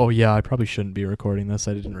 Because I was like, oh yeah, I probably shouldn't be recording this.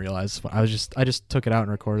 I didn't realize. I just took it out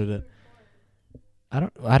and recorded it. I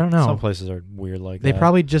don't know. Some places are weird like They that.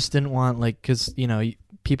 probably just didn't want because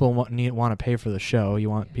people want to pay for the show. You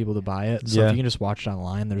want people to buy it. So Yeah. if you can just watch it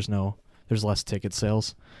online, there's less ticket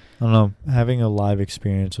sales. I don't know. Having a live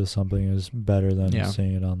experience with something is better than Yeah.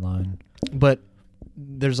 seeing it online. But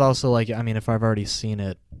there's also if I've already seen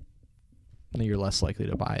it, then you're less likely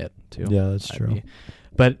to buy it too. Yeah, that's true.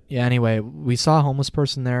 But yeah, anyway, we saw a homeless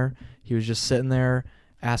person there. He was just sitting there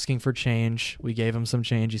asking for change. We gave him some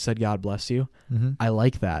change. He said, "God bless you." Mm-hmm. I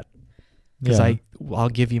like that because I'll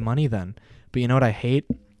give you money then. But you know what I hate?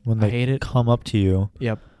 When I they hate it. come up to you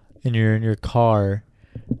Yep. and you're in your car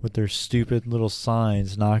with their stupid little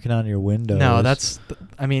signs knocking on your windows. No, I don't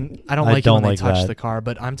I like it don't when they like touch that. the car,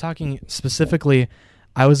 but I'm talking specifically,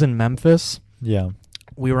 I was in Memphis. Yeah.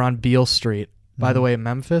 We were on Beale Street. By the Mhm. way,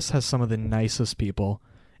 Memphis has some of the nicest people.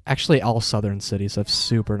 Actually, all southern cities have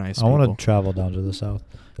super nice I people. want to travel down to the south.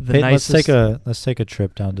 The Hey, nicest, let's take a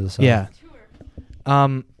trip down to the south. Yeah.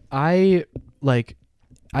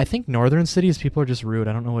 I think northern cities, people are just rude.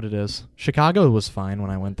 I don't know what it is. Chicago was fine when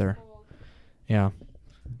I went there. Yeah.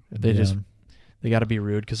 They got to be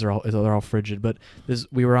rude because they're all frigid. But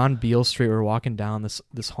we were on Beale Street. We were walking down. This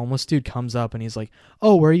homeless dude comes up and he's like,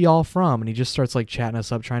 "Oh, where are y'all from?" And he just starts like chatting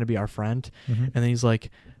us up, trying to be our friend. Mhm. And then he's like,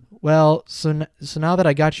 "Well, so now that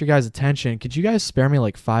I got your guys' attention, could you guys spare me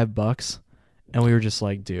like $5?" And we were just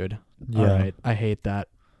like, "Dude, all Yeah. right, I hate that."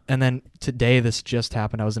 And then today, this just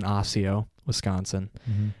happened. I was in Osseo, Wisconsin.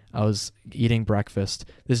 Mhm. I was eating breakfast.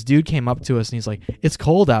 This dude came up to us and he's like, "It's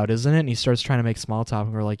cold out, isn't it?" And he starts trying to make small talk.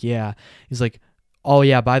 And we're like, "Yeah." He's like, "Oh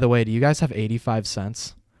yeah, by the way, do you guys have 85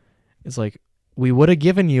 cents?" It's like, we would have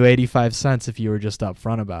given you 85 cents if you were just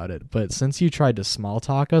upfront about it. But since you tried to small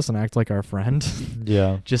talk us and act like our friend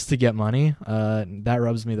Yeah. just to get money, that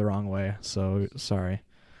rubs me the wrong way. So sorry.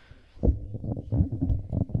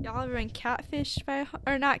 Y'all ever been catfished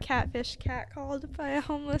catcalled by a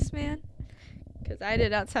homeless man? Because I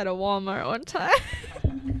did outside of Walmart one time.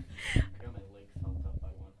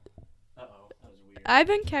 I've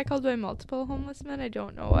been catcalled by multiple homeless men. I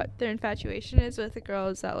don't know what their infatuation is with the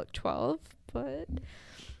girls that look 12, but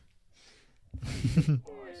it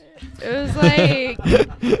was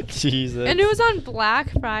like, Jesus. and it was on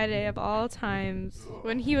Black Friday of all times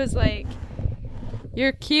when he was like,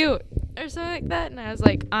 "You're cute," or something like that, and I was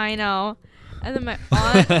like, "I know." And then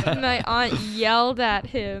my aunt yelled at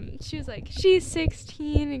him. She was like, "She's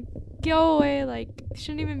 16, go away, like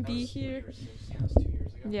shouldn't even be here."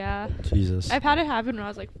 Yeah. Jesus. I've had it happen when I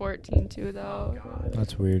was like 14 too, though.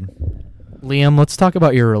 That's weird. Liam, let's talk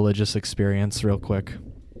about your religious experience real quick.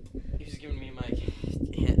 He's giving me my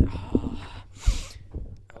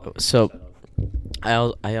So,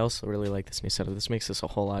 I also really like this new setup. This makes this a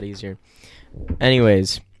whole lot easier.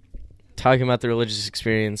 Anyways, talking about the religious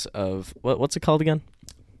experience of what's it called again?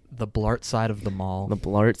 The Blart Side of the mall. The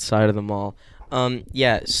Blart Side of the mall.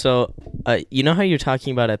 Yeah. So, you know how you're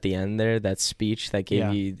talking about at the end there that speech that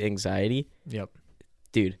gave you anxiety, Yep.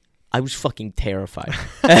 dude? I was fucking terrified.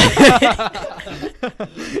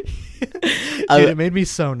 Dude, it made me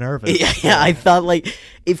so nervous. Yeah, I thought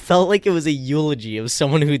it felt like it was a eulogy of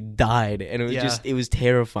someone who died, and it was it was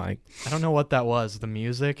terrifying. I don't know what that was. The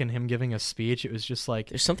music and him giving a speech. It was just like,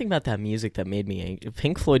 There's something about that music that made me anxious.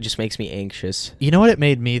 Pink Floyd just makes me anxious. you know what it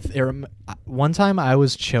made me? One time I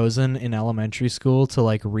was chosen in elementary school to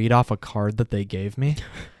like read off a card that they gave me.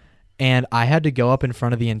 And I had to go up in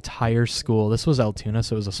front of the entire school. This was Altoona,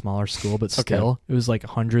 so it was a smaller school, but still, It was like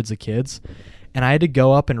hundreds of kids. And I had to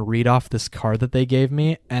go up and read off this card that they gave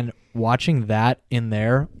me. And watching that in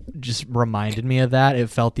there just reminded me of that. It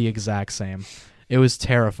felt the exact same. It was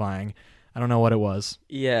terrifying. I don't know what it was.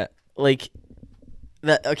 Yeah, like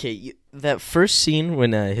that. Okay, that first scene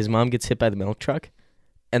when his mom gets hit by the milk truck,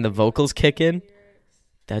 and the vocals kick in.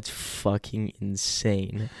 That's fucking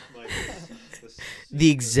insane. The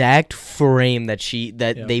exact frame that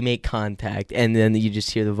they make contact, and then you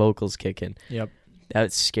just hear the vocals kick in. Yep.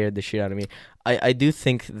 That scared the shit out of me. I do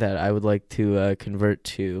think that I would like to convert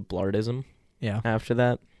to Blartism. Yeah. After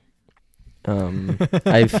that,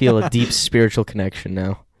 I feel a deep spiritual connection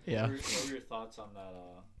now. Yeah. What were your thoughts on that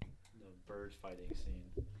the bird fighting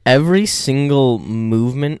scene? Every single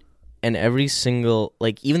movement and every single,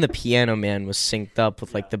 like, even the Piano Man was synced up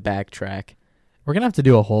with, like, the backtrack. We're gonna have to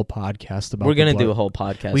do a whole podcast about. We're gonna do Blart. a whole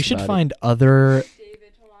podcast. We should about find other.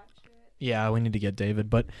 David to watch it. Yeah, we need to get David,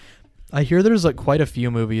 but I hear there's like quite a few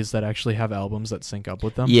movies that actually have albums that sync up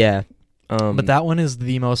with them. it. Yeah. But that one is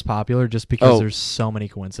the most popular just because Oh. there's so many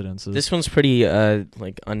coincidences. This one's pretty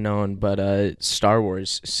like unknown, but Star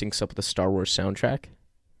Wars syncs up with the Star Wars soundtrack.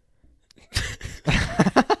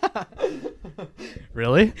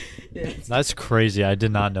 Really? That's crazy. I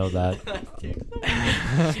did not know that.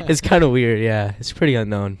 It's kind of weird, yeah. It's pretty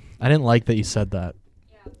unknown. I didn't like that you said that.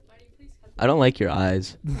 I don't like your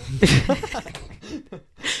eyes.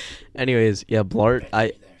 Anyways, yeah, Blart.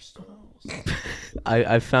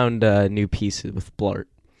 I found new pieces with Blart.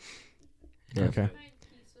 Yeah. Okay,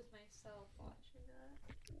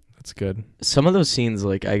 that's good. Some of those scenes,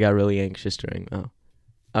 like, I got really anxious during. Oh,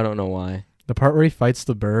 I don't know why. The part where he fights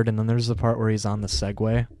the bird, and then there's the part where he's on the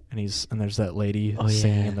Segway, and there's that lady Oh,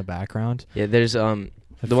 singing yeah. in the background. Yeah, there's That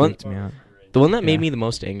The one- freaked me out. the one that made Yeah. me the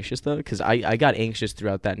most anxious though, because I got anxious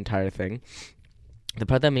throughout that entire thing. The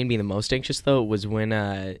part that made me the most anxious though was when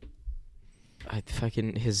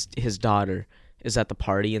his daughter is at the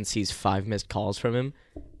party and sees 5 missed calls from him,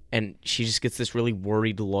 and she just gets this really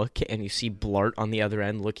worried look, and you see Blart on the other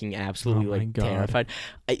end looking absolutely Oh my like God. terrified.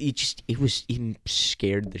 It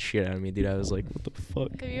scared the shit out of me, dude. I was like, what the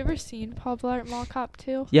fuck? Have you ever seen Paul Blart Mall Cop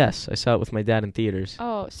 2? Yes, I saw it with my dad in theaters.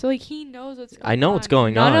 Oh, so like he knows what's going on. I know what's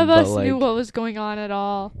going None on, of but, us knew like- what was going on at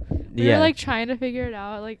all. We Yeah. were like trying to figure it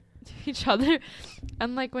out, like to each other.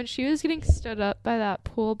 And like when she was getting stood up by that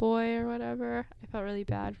pool boy or whatever, I felt really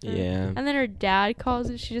bad for her. Yeah. And then her dad calls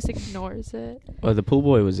and she just ignores it. Oh, the pool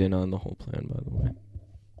boy was in on the whole plan, by the way.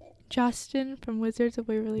 Justin from Wizards of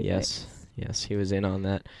Waverly Yes. Place. Yes, he was in on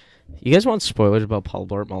that. You guys want spoilers about Paul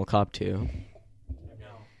Blart Mall Cop 2?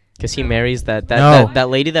 Because he marries that No. that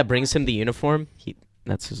lady that brings him the uniform. He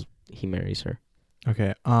marries her.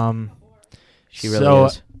 Okay. She really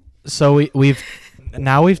is. So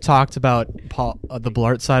we've talked about the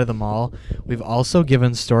Blart Side of the Mall. We've also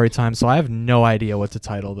given story time, so I have no idea what to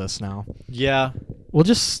title this now. Yeah. We'll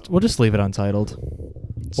just leave it untitled.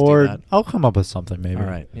 Let's do Or that. I'll come up with something maybe. All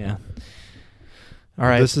right, yeah. All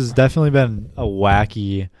right. This has definitely been a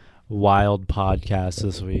wacky, wild podcast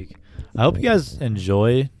this week. I hope you guys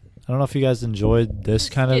enjoy. I don't know if you guys enjoyed this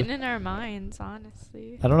It's kind of. getting in our minds,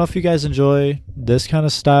 honestly. I don't know if you guys enjoy this kind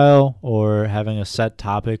of style or having a set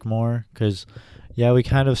topic more, because yeah, we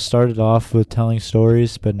kind of started off with telling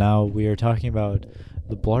stories, but now we are talking about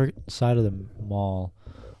the Blart Side of the Mall,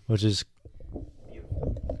 which is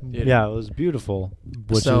yeah, it was beautiful.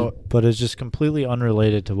 But it's just completely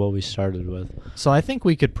unrelated to what we started with. So I think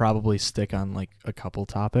we could probably stick on like a couple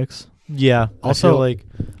topics. Yeah. Also, I feel like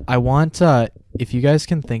I want if you guys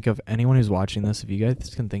can think of anyone who's watching this, if you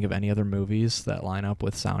guys can think of any other movies that line up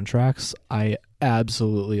with soundtracks, I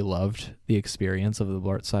absolutely loved the experience of the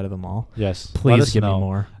Blart Side of the Mall. yes, let Please us give know. me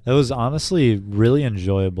more. It was honestly really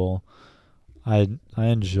enjoyable. I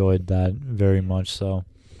enjoyed that very much so.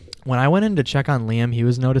 When I went in to check on Liam, he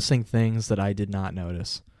was noticing things that I did not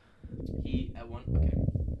notice.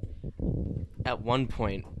 At one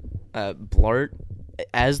point, Blart,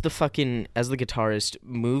 as the guitarist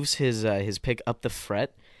moves his pick up the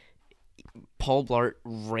fret, Paul Blart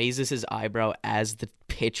raises his eyebrow as the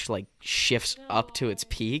pitch like shifts up to its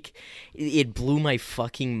peak. It blew my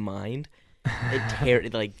fucking mind.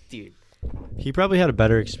 Like, dude. He probably had a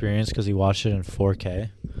better experience because he watched it in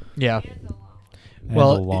 4K. Yeah. And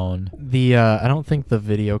Well, alone. I don't think the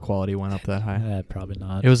video quality went up that high. Probably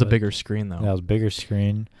not. It was a but- bigger screen though. Yeah, it was a bigger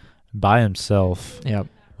screen by himself. Yep.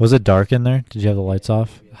 Was it dark in there? Did you have the lights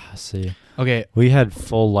off? See, Okay. we had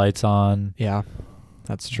full lights on. Yeah.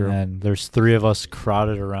 That's true. And there's 3 of us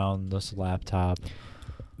crowded around this laptop.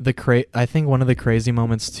 I think one of the crazy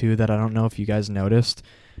moments too that I don't know if you guys noticed,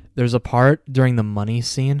 there's a part during the money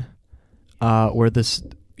scene where this,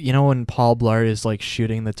 you know, when Paul Blart is like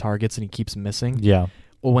shooting the targets and he keeps missing. Yeah.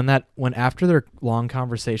 Well, when after their long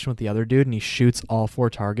conversation with the other dude and he shoots all 4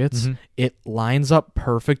 targets, Mhm. it lines up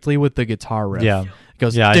perfectly with the guitar riff. Yeah. It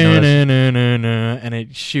goes Yeah, I noticed. "Dun-dun-dun-dun-dun," and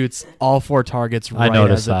it shoots all 4 targets right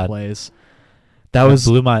noticed as that. it plays. That was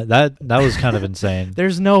blew my that was kind of insane.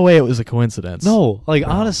 There's no way it was a coincidence. No, like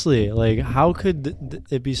honestly, like how could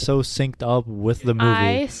it be so synced up with the movie?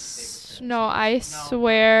 I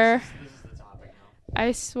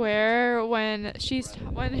swear when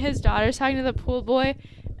his daughter's talking to the pool boy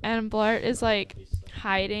and Blart is like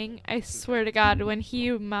hiding, I swear to God, when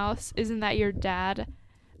he mouths, "Isn't that your dad?"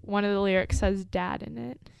 one of the lyrics says dad in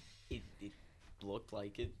it. looked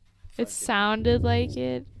like it. It sounded like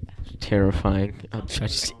it. Terrifying. I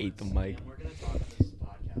just ate the mic. We're gonna talk about this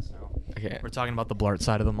podcast now. Okay. We're talking about the Blart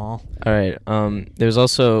Side of the mall. All right. There's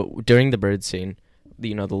also during the bird scene,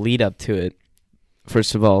 the lead up to it.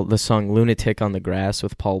 First of all, the song "Lunatic on the Grass"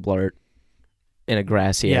 with Paul Blart in a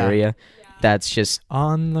grassy Yeah. area. That's just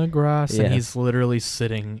On the grass, Yeah. and he's literally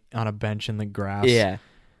sitting on a bench in the grass. yeah.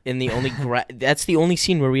 In the only that's the only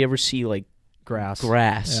scene where we ever see like Grass.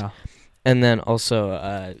 grass. Yeah. And then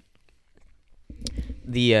also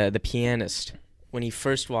the pianist, when he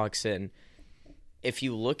first walks in, if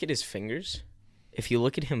you look at his fingers, if you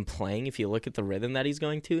look at him playing, if you look at the rhythm that he's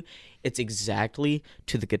going to, it's exactly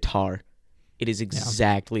to the guitar. It is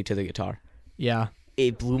exactly to the guitar. Yeah.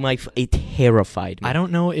 It blew it terrified me. I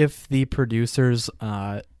don't know if the producers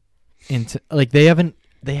they haven't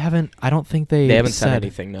I don't think They haven't said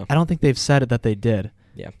anything, no. I don't think they've said it that they did.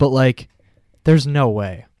 Yeah. But like there's no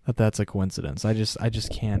way that that's a coincidence. I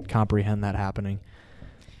just can't comprehend that happening.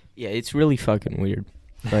 Yeah, it's really fucking weird.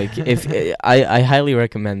 Like if I highly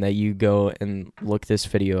recommend that you go and look this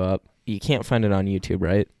video up. You can't find it on YouTube,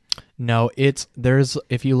 right? No, there's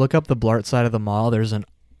if you look up the Blart Side of the mall, there's an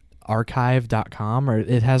archive.com, or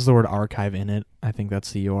it has the word archive in it. I think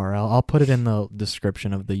that's the URL. I'll put it in the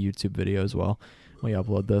description of the YouTube video as well when we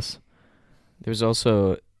upload this. There's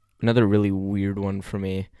also another really weird one for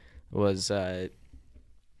me was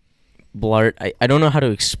Blart. I don't know how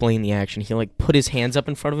to explain the action. He like put his hands up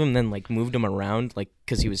in front of him and then like moved him around like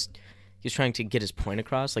because he was trying to get his point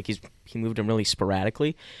across. Like he moved him really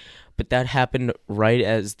sporadically. But that happened right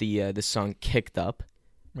as the song kicked up.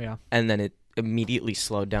 Yeah. And then it immediately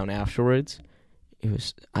slowed down afterwards.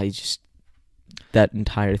 That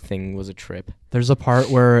entire thing was a trip. There's a part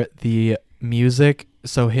where the music,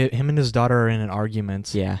 so him and his daughter are in an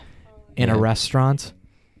argument Yeah. in a Yeah. restaurant.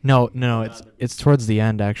 No, it's towards the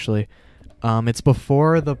end actually. It's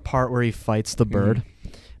before the part where he fights the bird,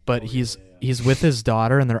 but he's with his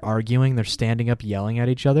daughter and they're arguing. They're standing up yelling at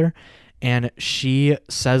each other, and she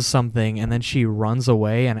says something and then she runs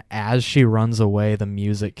away. And as she runs away, the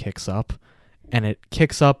music kicks up, and it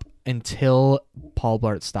kicks up until Paul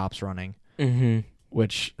Blart stops running. Mm-hmm.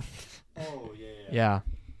 Which, yeah.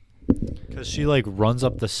 Because she like runs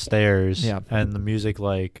up the stairs, Yeah. and the music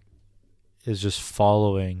like is just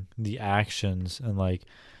following the actions, and like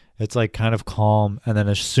it's like kind of calm, and then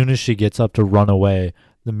as soon as she gets up to run away,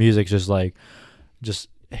 the music just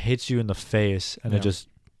hits you in the face, and Yeah. it just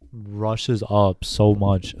rushes up so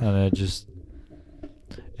much, and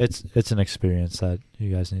it's an experience that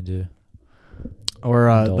you guys need to. Or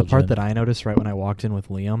the indulge part in. that I noticed right when I walked in with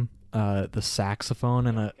Liam, the saxophone,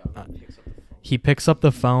 and he picks up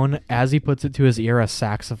the phone. As he puts it to his ear, a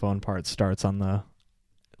saxophone part starts on the.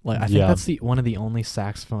 I think that's one of the only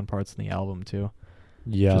saxophone parts in the album too.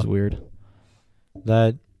 Yeah, Which is weird.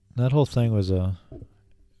 that whole thing was a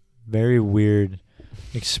very weird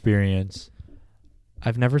experience.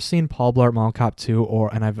 I've never seen Paul Blart Mall Cop 2,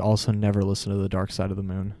 and I've also never listened to The Dark Side of the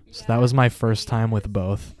Moon. So that was my first time with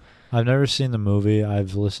both. I've never seen the movie.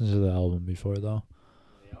 I've listened to the album before, though.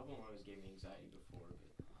 The album always gave me anxiety before.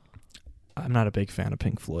 I'm not a big fan of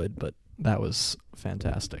Pink Floyd, but that was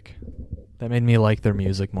fantastic. That made me like their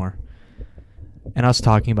music more. And us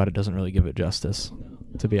talking about it doesn't really give it justice,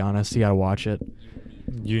 to be honest. You got to watch it.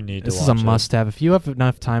 You need This to is watch a must-have. If you have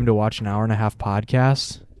enough time to watch an hour-and-a-half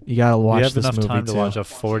podcast, you got to watch You have this enough movie time too. to watch a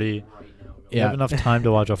 40. You Yeah. have enough time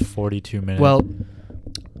to watch a 42-minute. Well,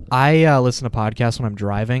 I listen to podcasts when I'm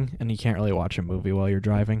driving, and you can't really watch a movie while you're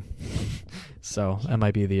driving. So that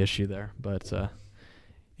might be the issue there. But if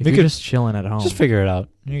We you're could just chilling at home, just figure it out.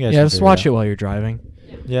 You guys yeah, can just figure watch it out. while you're driving.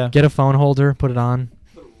 Yeah. Get a phone holder, put it on.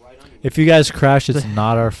 If you guys crash, it's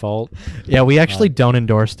not our fault. Yeah, we actually don't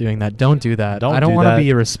endorse doing that. Don't do that. Don't I don't do want to that.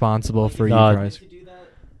 be responsible for you Uh, guys.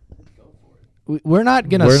 We're not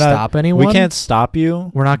going to We're not- stop anyone. We can't stop you.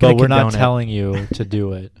 We're not gonna But we're not condone it. telling you to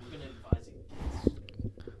do it.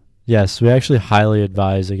 Yes, we actually highly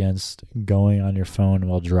advise against going on your phone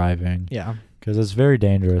while driving Yeah. because it's very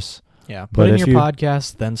dangerous. Yeah. But Put in if your you-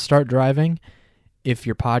 podcast, then start driving. If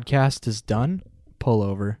your podcast is done, pull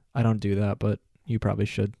over. I don't do that, but you probably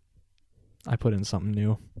should. I put in something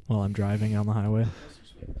new while I'm driving on the highway.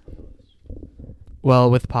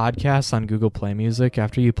 Well, with podcasts on Google Play Music,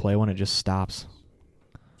 after you play one, it just stops.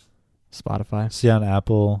 Spotify, See, on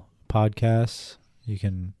Apple Podcasts, you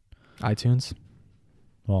can. iTunes.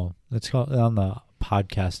 Well, it's called on the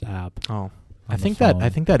podcast app. Oh, on I the think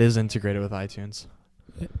phone. that is integrated with iTunes.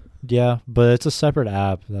 Yeah, but it's a separate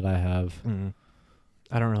app that I have.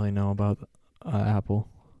 I don't really know about Apple.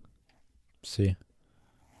 See,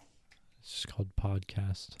 it's just called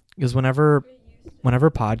Podcast. Because whenever whenever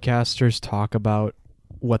podcasters talk about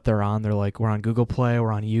what they're on, they're like, we're on Google Play,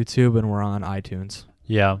 we're on YouTube, and we're on iTunes.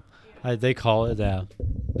 Yeah. They call it that.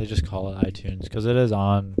 They just call it iTunes because it is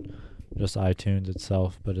on just iTunes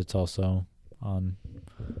itself, but it's also on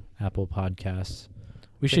Apple Podcasts.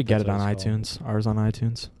 We think should get that's it on what it's called. iTunes. Ours on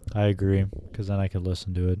iTunes. I agree because then I could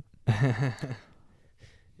listen to it.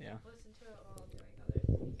 Yeah.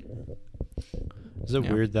 Is it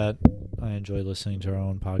Yeah. weird that I enjoy listening to our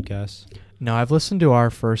own podcasts? No, I've listened to our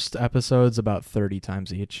first episodes about 30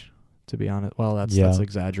 times each, to be honest. Well, that's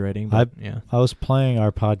exaggerating, but yeah. I was playing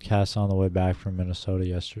our podcast on the way back from Minnesota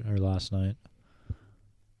yesterday or last night.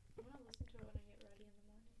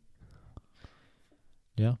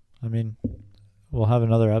 Yeah, I mean, we'll have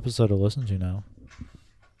another episode to listen to now.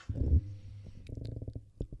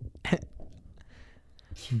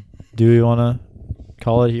 Do we want to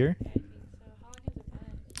call it here?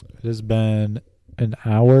 It has been an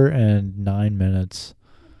hour and 9 minutes.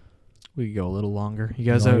 We could go a little longer. You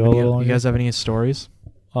guys wanna have go a any, little you longer? guys have any stories?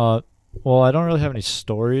 Well, I don't really have any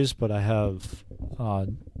stories, but I have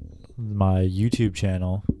my YouTube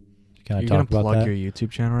channel. Can I You're talk gonna about plug that? your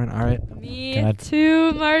YouTube channel, right? All right. Me Can I-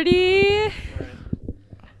 too, Marty.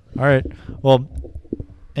 All right. Well,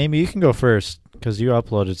 Amy, you can go first because you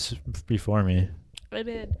uploaded before me. I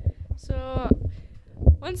did. So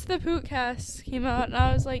once the Pootcast came out, and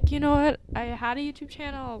I was like, you know what? I had a YouTube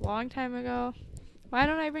channel a long time ago. Why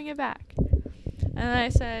don't I bring it back? And then I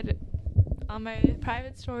said, on my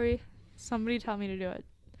private story, somebody tell me to do it.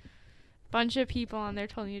 Bunch of people on there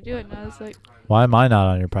told me to do it, and I was like, Why am I not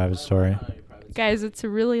on your private story? guys, it's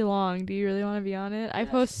really long. Do you really want to be on it? I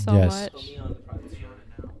post so Yes.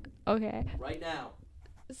 much. Okay. Right now.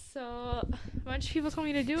 So a bunch of people told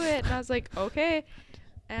me to do it, and I was like, okay.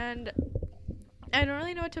 And I don't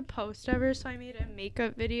really know what to post ever, so I made a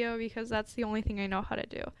makeup video because that's the only thing I know how to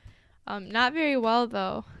do. Not very well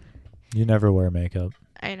though. You never wear makeup.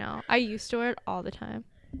 I know. I used to wear it all the time.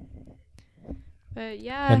 But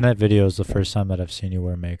yeah. And that video is the first time that I've seen you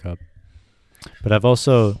wear makeup. But I've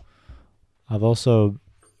also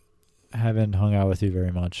haven't hung out with you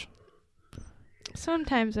very much.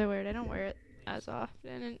 Sometimes I wear it. I don't wear it as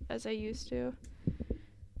often as I used to. But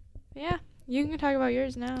yeah, you can talk about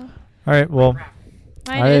yours now. All right. Well,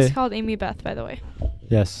 Mine is called Amy Beth, by the way.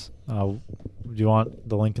 yes. Do you want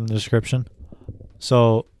the link in the description?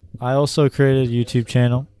 So I also created a YouTube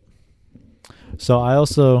channel.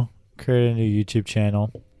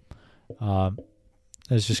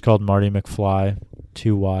 It's just called Marty McFly,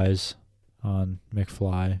 2 Y's on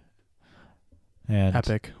McFly. And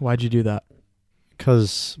Epic. Why'd you do that?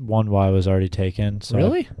 because 1 Y was already taken. So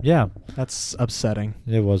Really? Yeah, That's upsetting.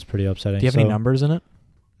 it was pretty upsetting. Do you have any numbers in it?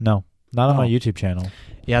 No, not on my Oh. YouTube channel.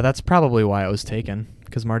 Yeah, that's probably why it was taken.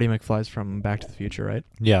 Because Marty McFly's from Back to the Future, right?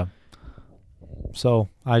 Yeah. So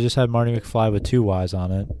I just had Marty McFly with 2 Y's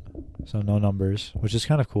on it. So no numbers, which is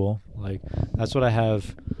kind of cool. Like, that's what I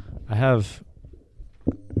have. I have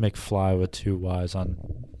McFly with 2 Y's on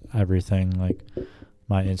everything, like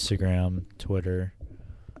my Instagram, Twitter,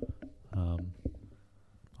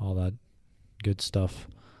 all that good stuff.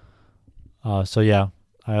 So yeah,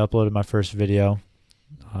 I uploaded my first video.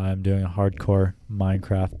 I'm doing a hardcore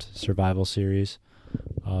Minecraft survival series.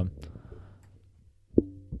 I'm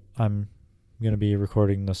going to be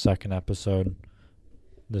recording the second episode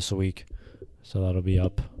this week, so that'll be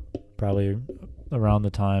up probably around the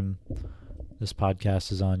time this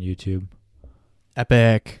podcast is on YouTube.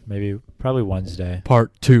 Epic. Probably Wednesday.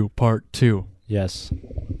 Part 2. Yes.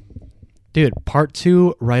 Dude, part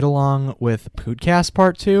 2 right along with Pootcast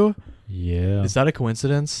part 2? Yeah. Is that a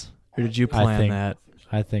coincidence? Or did you plan that?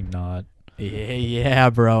 I think not. Yeah,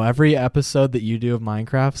 bro. Every episode that you do of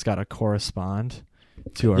Minecraft's got to correspond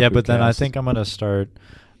to our Yeah, but then I Pootcast. think I'm going to start.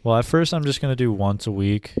 Well, at first I'm just going to do once a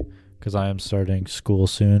week because I am starting school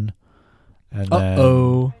soon. And then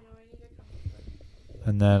Uh-oh.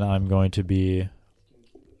 And then I'm going to be,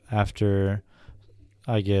 after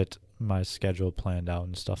I get my schedule planned out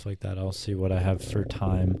and stuff like that, I'll see what I have for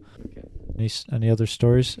time. Any other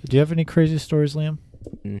stories? Do you have any crazy stories, Liam?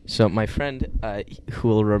 So my friend, who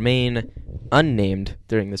will remain unnamed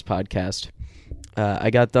during this podcast, I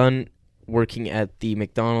got done working at the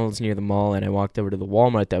McDonald's near the mall, and I walked over to the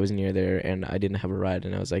Walmart that was near there, and I didn't have a ride,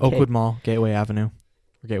 and I was like, Oakwood hey. Mall, Gateway Avenue,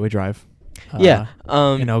 or Gateway Drive. Yeah.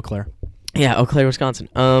 In Eau Claire. Yeah, Eau Claire, Wisconsin.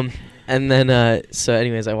 And then so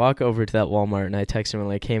anyways, I walk over to that Walmart and I text him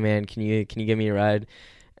like, "Hey man, can you give me a ride?"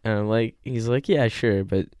 And I'm like, he's like, "Yeah, sure,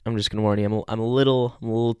 but I'm just gonna warn you, I'm a little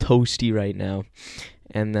toasty right now."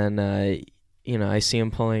 And then I see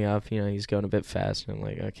him pulling up. He's going a bit fast, and I'm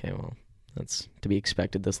like, okay, well, that's to be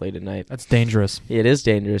expected this late at night. That's dangerous. It is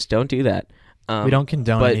dangerous. Don't do that. We don't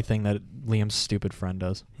condone but- anything that Liam's stupid friend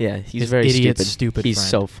does. Yeah, he's His very idiot, stupid. stupid He's friend.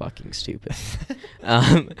 so fucking stupid.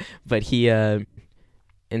 But he,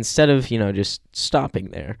 instead of just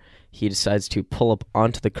stopping there, he decides to pull up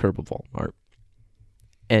onto the curb of Walmart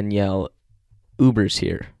and yell, "Uber's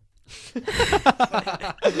here."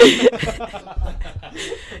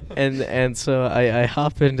 and so I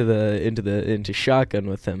hop into shotgun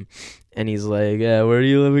with him, and he's like, "Where do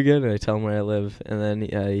you live again?" And I tell him where I live, and then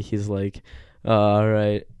he's like, "Oh, all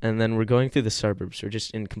right." And then we're going through the suburbs. We're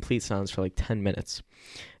just in complete silence for like 10 minutes,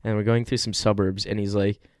 and we're going through some suburbs, and he's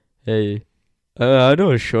like, "Hey, I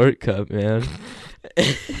know a shortcut, man."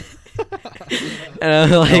 And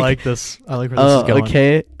I'm like, I like this. I like where this is going.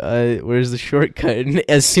 Okay. Where's the shortcut? And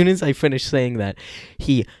as soon as I finish saying that,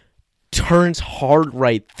 he turns hard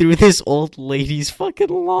right through this old lady's fucking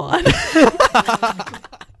lawn.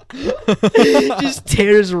 Just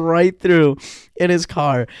tears right through in his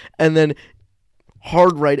car, and then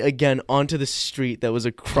hard right again onto the street that was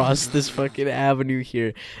across this fucking avenue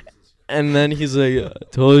here. And then he's like, "I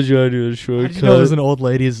told you I knew a How shortcut." did you know it was an old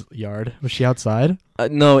lady's yard? Was she outside?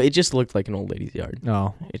 No, it just looked like an old lady's yard.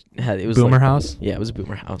 No. It was Boomer like, house? Yeah, it was a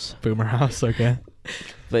boomer house. Boomer house, okay.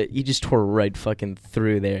 But he just tore right fucking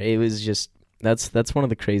through there. It was just that's one of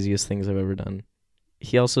the craziest things I've ever done.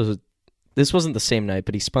 He also, this wasn't the same night,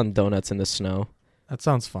 but he spun donuts in the snow. That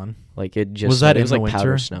sounds fun. Like it just Was that it in was the like powder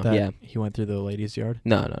winter? snow. That Yeah. he went through the lady's yard?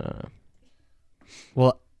 No.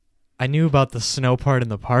 Well, I knew about the snow part in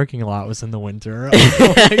the parking lot was in the winter.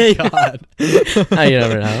 Oh my god. You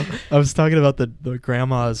never know. I was talking about the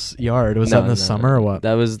grandma's yard. Was that in the summer or what?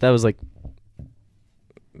 That was like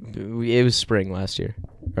it was spring last year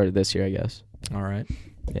or this year, I guess. All right.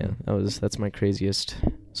 Yeah, that's my craziest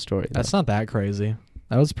story. That's not that crazy.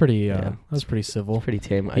 That was pretty that was pretty civil. pretty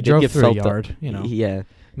tame. He I did drove get through a felt up. yard, you know. Yeah,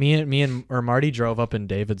 Marty drove up in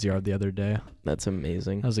David's yard the other day. that's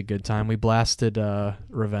amazing. That was a good time. We blasted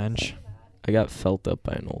Revenge. I got felt up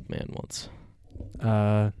by an old man once.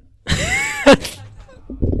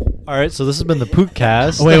 All right, so this has been the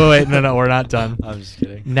Pootcast. Wait. No, we're not done. I'm just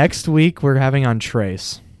kidding. Next week we're having on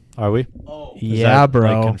Trace. Are we? Oh, Yeah, that, bro.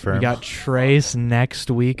 like, We confirmed? got Trace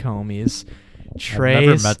next week, homies. Trace. I've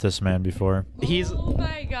never met this man before. He's Oh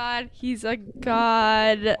my god, he's a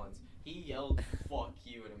god. he yelled "fuck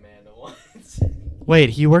you" at Amanda once.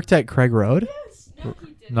 Wait, he worked at Craig Road? No, he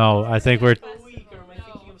didn't. No, I think we're. Or am I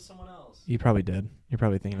thinking of someone else? You probably did. You're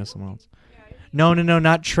probably thinking of someone else. No,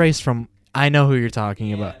 not Trace from. I know who you're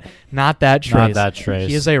talking about. Not that Trace. Not that Trace.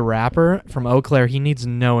 He is a rapper from Eau Claire. He needs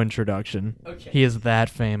no introduction. Okay. He is that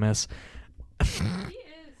famous. He is.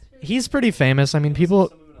 He's pretty famous. I mean, people.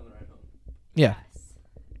 Some of it on the ride home. Yeah. Yes.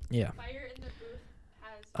 Yeah. Fire in the Booth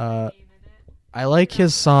has Uh, my name in it. I like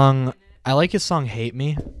his song. I like his song "Hate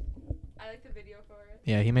Me." I like the video for it.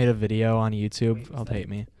 Yeah, he made a video on YouTube called "Hate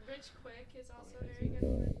Me." Rich Quick is also a very good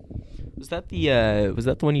one. Was that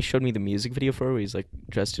the one you showed me the music video for, where he's like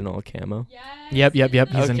dressed in all camo? Yes. Yep.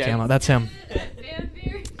 He's in Okay. camo. That's him. Fan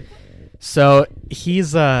theory. So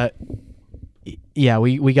he's yeah,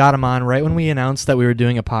 we got him on right when we announced that we were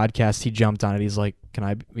doing a podcast. He jumped on it. He's like, "Can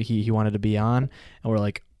I?" He wanted to be on, and we're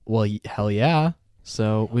like, "Well, hell yeah!"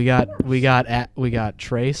 So we got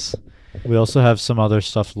Trace. We also have some other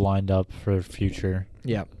stuff lined up for future.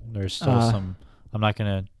 Yeah. There's still some. I'm not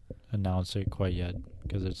gonna announce it quite yet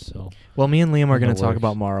because it's still. Well, me and Liam are In the going to talk works.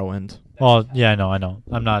 about Morrowind. Well, yeah, I know.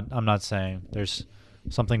 I'm not saying there's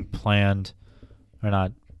something planned or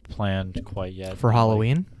not planned quite yet. For but, like-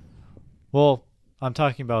 Halloween? Well, I'm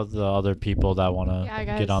talking about the other people that want to Yeah,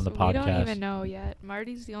 guys. get on the We don't podcast. even know yet.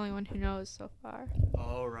 Marty's the only one who knows so far.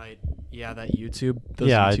 Oh, right. Yeah, that YouTube. Those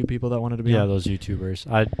Yeah, YouTube people that wanted to be Yeah, on. those YouTubers.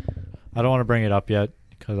 I don't want to bring it up yet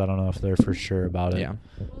because I don't know if they're for sure about it. Yeah.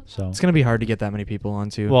 So. It's going to be hard to get that many people on,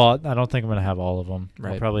 too. Well, I don't think I'm gonna have all of them.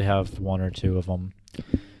 I'll Right. probably have one or two of them.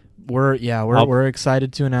 We're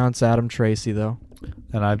excited to announce Adam Tracy, though.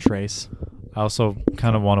 And I Trace. also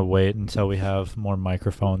kind of want to wait until we have more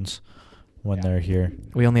microphones when they're here.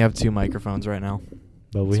 We only have 2 microphones right now.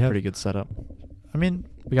 But It's we a have. pretty good setup. I mean,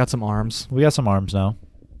 We got some arms. we got some arms now.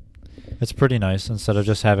 It's pretty nice instead of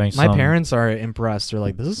just having. My some, parents are impressed. They're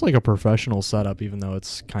like, "This is like a professional setup," even though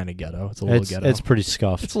it's kind of ghetto. It's a little ghetto. It's pretty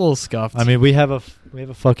scuffed. It's a little scuffed. I mean, we have a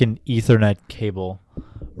fucking Ethernet cable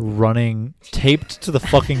running taped to the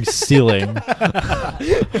fucking ceiling.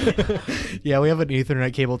 yeah, we have an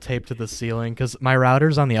Ethernet cable taped to the ceiling because my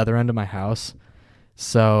router's on the other end of my house.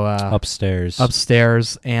 So Upstairs.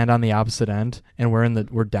 upstairs and on the opposite end, and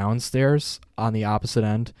we're downstairs on the opposite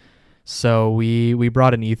end. So we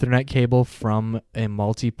brought an Ethernet cable from a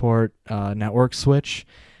multi-port network switch,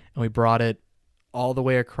 and we brought it all the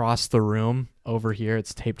way across the room over here.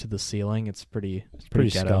 It's taped to the ceiling. It's pretty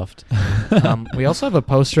ghetto. scuffed. We also have a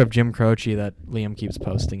poster of Jim Croce that Liam keeps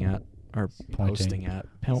posting at. Or Pointing.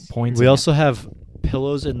 pointing. We also have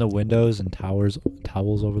pillows in the windows and towels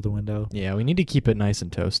over the window. Yeah, we need to keep it nice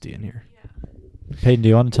and toasty in here. Peyton, do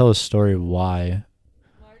you want to tell a story why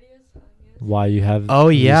you have? Oh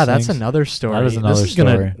yeah, these that's things? another story. That is another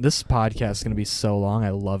story. This podcast is gonna be so long. I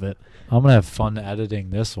love it, I'm gonna have fun editing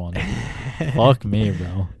this one. Fuck me,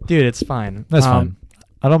 bro. dude. It's fine. That's fine.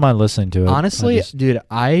 I don't mind listening to it. Honestly, dude,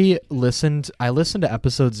 I listened to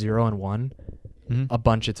episode 0 and 1 a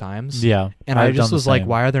bunch of times. Yeah, and I've I just done the was like, same.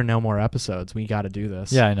 why are there no more episodes? We got to do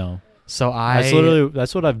this. Yeah, I know. So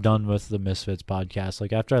That's what I've done with the Misfits podcast.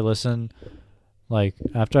 Like after I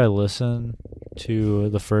listen to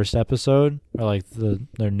the first episode or like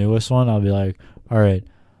their newest one, I'll be like, all right,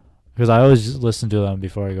 because I always listen to them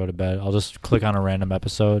before I go to bed. I'll just click on a random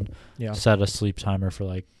episode, yeah. set a sleep timer for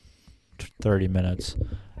like 30 minutes,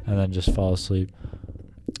 and then just fall asleep.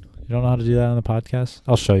 You don't know how to do that on the podcast?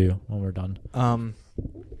 I'll show you when we're done.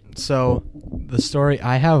 So the story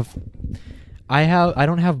I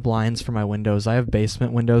don't have blinds for my windows. I have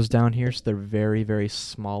basement windows down here, so they're very, very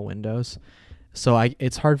small windows. So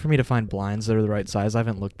it's hard for me to find blinds that are the right size. I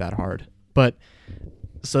haven't looked that hard. But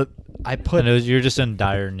so you're just in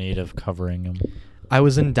dire need of covering them. I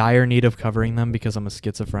was in dire need of covering them because I'm a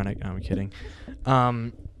schizophrenic. No, I'm kidding.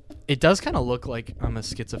 It does kind of look like I'm a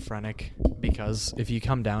schizophrenic because if you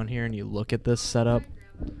come down here and you look at this setup,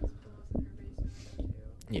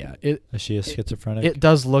 yeah, Is she a schizophrenic? It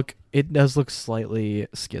does look slightly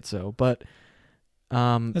schizo, but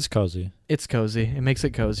it's cozy. It's cozy. It makes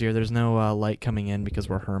it cozier. There's no light coming in because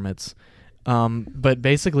we're hermits. But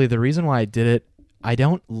basically, the reason why I did it, I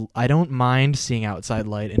don't mind seeing outside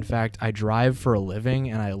light. In fact, I drive for a living,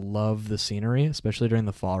 and I love the scenery, especially during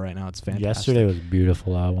the fall. Right now, it's fantastic. Yesterday was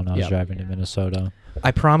beautiful out when I was driving to Minnesota.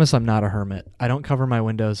 I promise I'm not a hermit. I don't cover my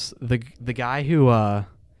windows. The guy who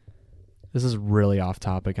this is really off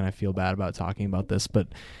topic, and I feel bad about talking about this, but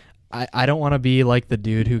I don't want to be like the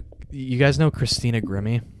dude who, you guys know Christina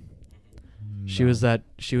Grimmie? No. She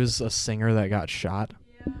was a singer that got shot.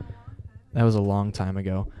 That was a long time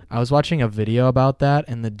ago. I was watching a video about that,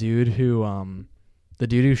 and the dude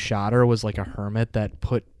who shot her was like a hermit that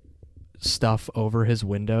put stuff over his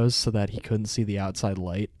windows so that he couldn't see the outside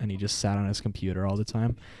light, and he just sat on his computer all the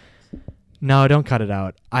time. No, don't cut it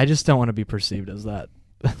out. I just don't want to be perceived as that.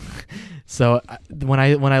 So when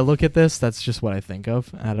I look at this, that's just what I think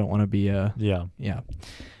of. I don't want to be yeah.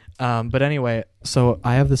 But anyway, so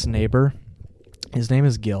I have this neighbor. His name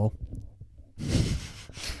is Gil.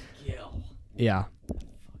 Gil. Yeah.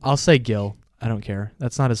 I'll say Gil. I don't care.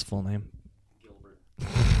 That's not his full name. Gilbert.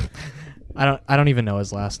 I don't even know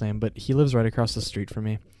his last name, but he lives right across the street from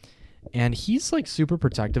me. And he's like super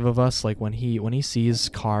protective of us. Like when he sees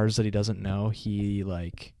cars that he doesn't know, he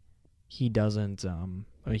doesn't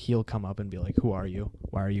he'll come up and be like, "Who are you?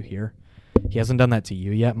 Why are you here?" He hasn't done that to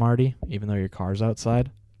you yet, Marty, even though your car's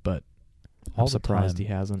outside, but I'm surprised he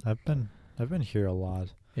hasn't. I've been here a lot.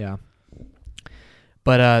 Yeah.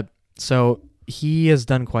 But so he has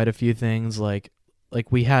done quite a few things, like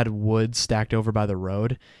we had wood stacked over by the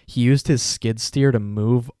road. He used his skid steer to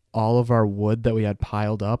move all of our wood that we had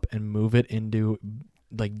piled up and move it into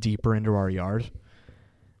like deeper into our yard,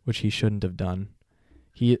 which he shouldn't have done.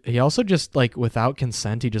 He also just like without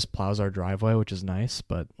consent, he just plows our driveway, which is nice,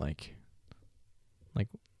 but like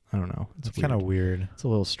I don't know. It's kind of weird. It's a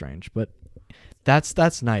little strange, but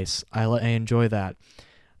that's nice. I enjoy that.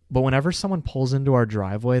 But whenever someone pulls into our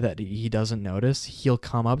driveway that he doesn't notice, he'll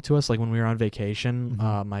come up to us. Like when we were on vacation,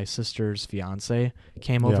 my sister's fiance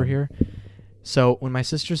came over here. So when my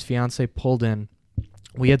sister's fiance pulled in,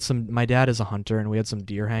 my dad is a hunter, and we had some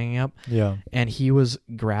deer hanging up. Yeah. And he was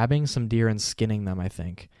grabbing some deer and skinning them, I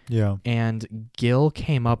think. Yeah. And Gil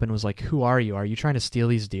came up and was like, "Who are you? Are you trying to steal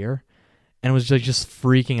these deer?" And was like just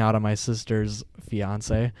freaking out on my sister's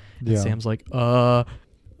fiance. And Sam's like, No,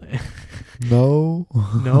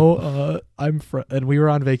 and we were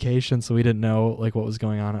on vacation, so we didn't know like what was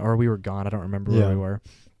going on, or we were gone. I don't remember where we were.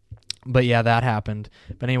 But yeah, that happened.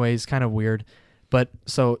 But anyways, kind of weird. But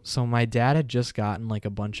so my dad had just gotten like a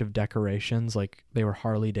bunch of decorations, like they were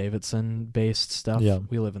Harley Davidson based stuff. Yeah.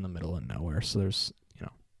 We live in the middle of nowhere, so there's,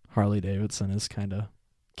 Harley Davidson is kind of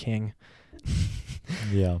king.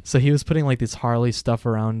 Yeah. So he was putting like this Harley stuff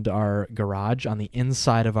around our garage, on the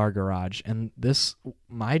inside of our garage. And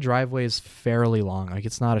my driveway is fairly long. Like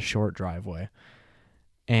it's not a short driveway.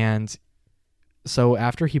 And so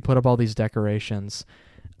after he put up all these decorations,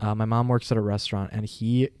 my mom works at a restaurant, and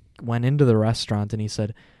he went into the restaurant and he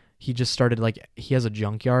said, he just started like he has a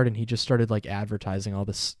junkyard and he just started like advertising all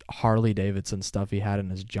this Harley Davidson stuff he had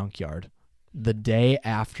in his junkyard the day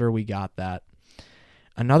after we got that.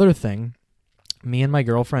 Another thing, me and my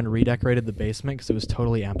girlfriend redecorated the basement because it was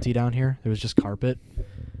totally empty down here. There was just carpet.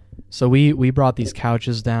 So we brought these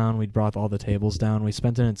couches down. We brought all the tables down. We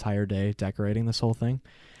spent an entire day decorating this whole thing.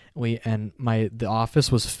 The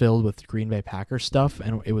office was filled with Green Bay Packers stuff,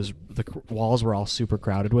 and it was the walls were all super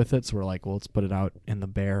crowded with it. So we're like, well, let's put it out in the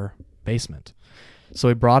bare basement. So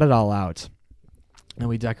we brought it all out, and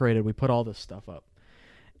we decorated. We put all this stuff up,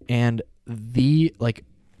 and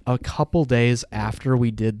a couple days after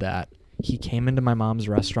we did that, he came into my mom's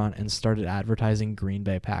restaurant and started advertising Green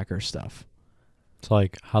Bay Packers stuff. It's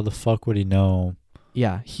like, how the fuck would he know?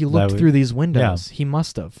 Yeah, he looked through these windows. Yeah. He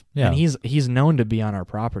must have. Yeah. And he's known to be on our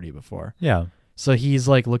property before. Yeah. So he's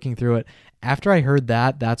like looking through it. After I heard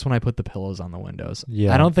that, that's when I put the pillows on the windows.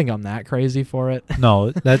 Yeah. I don't think I'm that crazy for it.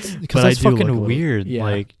 No, that's because But I that's do look a fucking little- weird. yeah.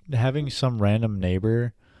 Like having some random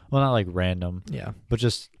neighbor, well, not like random, Yeah. but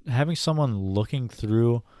just having someone looking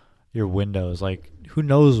through your windows. Like, who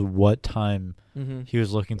knows what time Mm-hmm. he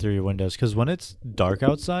was looking through your windows? Because when it's dark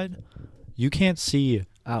outside, you can't see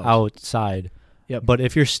outside. Yep. But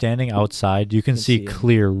if you're standing outside, you can see see in.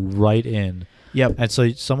 clear right in. Yep. And so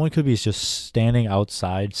someone could be just standing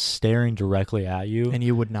outside, staring directly at you, And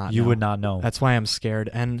you would not you know. would not know. That's why I'm scared.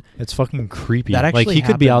 And It's fucking creepy. That Like, actually he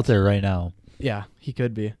could be out happened. there right now. yeah, he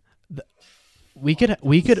could be. We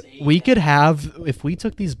could have, if we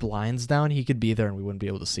took these blinds down, he could be there and we wouldn't be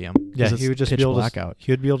able to see him. 'Cause Yeah, it's he would just pitch be able black to. out.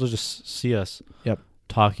 He would be able to just see us. Yep.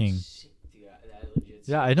 Talking.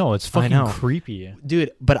 Yeah, I know. It's I fucking know. creepy.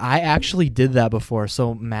 Dude, but I actually did that before.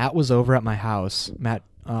 So Matt was over at my house. Matt,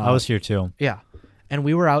 I was here too. yeah, and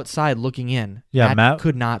we were outside looking in. Yeah, Matt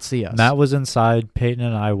could not see us. Matt was inside. Peyton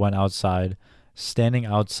and I went outside, standing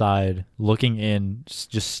outside, looking in,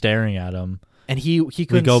 just staring at him. and he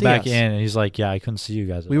couldn't. We go see back us. in, and he's like, "Yeah, I couldn't see you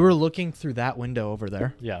guys." at We all." were looking through that window over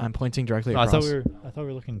there. Yeah. I'm pointing directly No, I across. thought we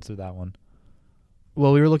were looking through that one.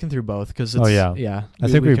 Well, we were looking through both because Oh, yeah. yeah. I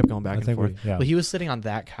think we we- kept going back I and think forth. we- yeah. But he was sitting on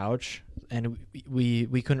that couch, and we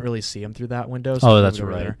couldn't really see him through that window. Oh, we that's moved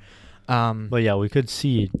over right. there. But yeah, we could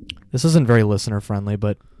see. This isn't very listener friendly,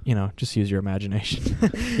 but just use your imagination.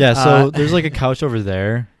 Yeah, so there's like a couch over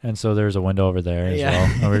there, and so there's a window over there as Yeah.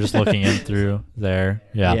 well, and we're just looking in through there.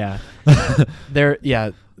 Yeah. There.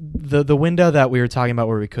 Yeah. The window that we were talking about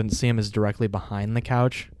where we couldn't see him is directly behind the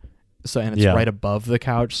couch. So and it's Yeah. right above the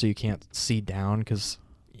couch, so you can't see down because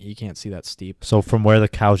you can't see that steep. So from where the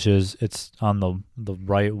couch is, it's on the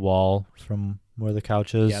right wall from where the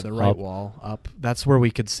couch is. Yeah, the right up. wall up. That's where we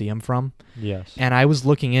could see him from. Yes. And I was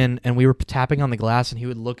looking in, and we were tapping on the glass, and he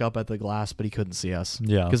would look up at the glass, but he couldn't see us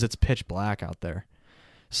Yeah. because it's pitch black out there.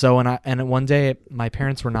 So and one day my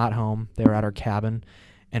parents were not home; they were at our cabin,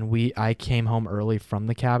 and I came home early from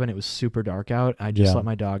the cabin. It was super dark out. I just Yeah. let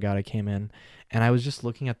my dog out. I came in, and I was just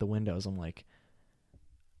looking at the windows. I'm like,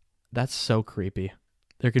 that's so creepy.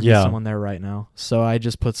 There could be Yeah. someone there right now. So I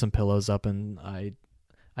just put some pillows up, and I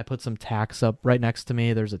put some tacks up right next to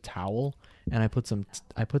me. There's a towel, and I put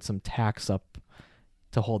some tacks up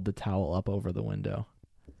to hold the towel up over the window.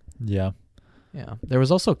 Yeah. Yeah. There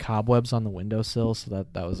was also cobwebs on the windowsill, so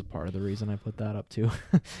that was a part of the reason I put that up too.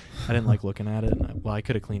 I didn't like looking at it. And I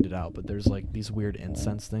could have cleaned it out, but there's like these weird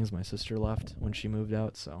incense things my sister left when she moved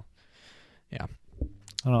out. So, yeah.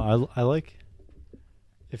 I don't know. I like.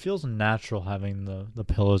 It feels natural having the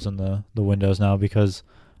pillows in the windows now because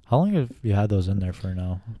how long have you had those in there for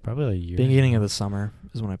now? Probably like a year. Beginning of the summer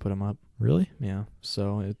is when I put them up. Really? Yeah.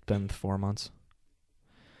 So it's been 4 months.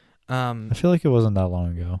 I feel like it wasn't that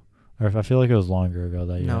long ago, or if I feel like it was longer ago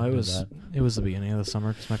that you. No, it did was that. it was the beginning of the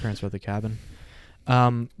summer because my parents were at the cabin.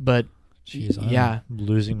 But Jeez, I'm yeah,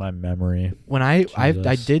 losing my memory. when I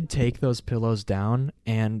Jesus. did take those pillows down,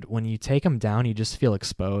 and when you take them down, you just feel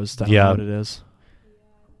exposed. I don't Yeah. know what it is.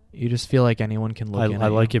 You just feel like anyone can look in. I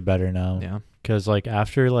at like you. it better now. Yeah. Because like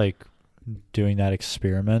after like doing that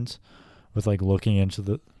experiment with like looking into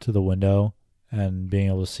the window and being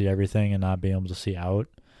able to see everything and not being able to see out,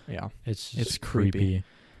 Yeah. it's It's just creepy.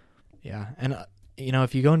 Yeah. And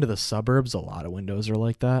if you go into the suburbs, a lot of windows are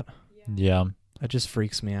like that. Yeah, That just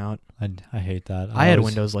freaks me out. I hate that. I had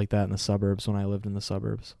always- windows like that in the suburbs when I lived in the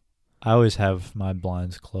suburbs. I always have my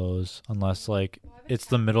blinds closed unless like it's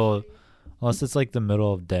the middle, unless it's like the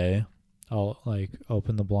middle of day. I'll like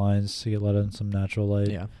open the blinds to let in some natural light,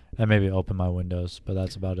 Yeah. and maybe open my windows, but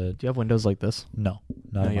that's about it. Do you have windows like this? No,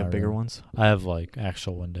 not No, in you my have bigger room. ones? I have like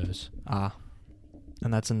actual windows. Ah.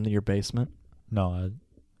 And that's in your basement? No,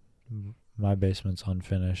 my basement's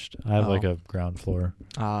unfinished. I have like Oh. a ground floor.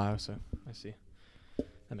 Ah, so I see.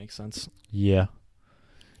 That makes sense. Yeah.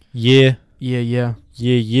 Yeah. Yeah.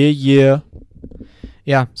 Yeah.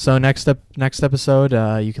 Yeah. So next episode,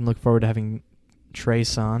 you can look forward to having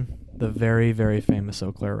Trace on, the very, very famous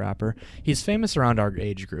Eau Claire rapper. He's famous around our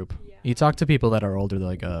age group. Yeah. You talk to people that are older, they're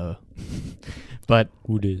like, but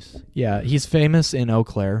Who dis? yeah, he's famous in Eau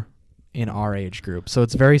Claire in our age group. So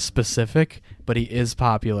it's very specific, but he is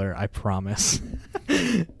popular, I promise.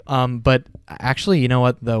 But actually, you know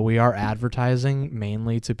what, though? We are advertising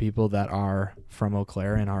mainly to people that are from Eau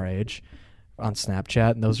Claire in our age on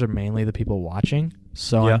Snapchat, and those are mainly the people watching.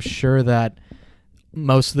 So Yeah. I'm sure that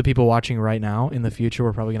most of the people watching right now, in the future,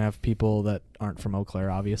 we're probably going to have people that aren't from Eau Claire,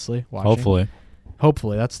 obviously, watching.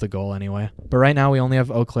 Hopefully, that's the goal anyway. But right now, we only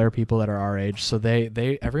have Eau Claire people that are our age, so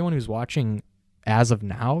everyone who's watching as of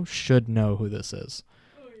now should know who this is,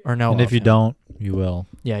 or know. And of if you him. don't, you will.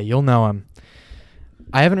 Yeah, you'll know him.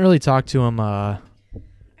 I haven't really talked to him. I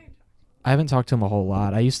haven't talked to him a whole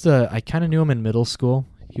lot. I kind of knew him in middle school.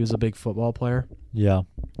 He was a big football player. Yeah.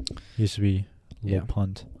 Used to be a little Yeah.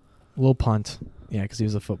 punt. Lil Punt. Yeah, because he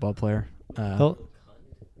was a football player.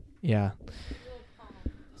 Yeah.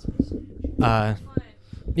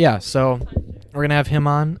 Yeah, so we're going to have him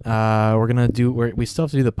on. We're going to do... we still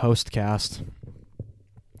have to do the Pootcast.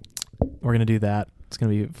 We're going to do that. It's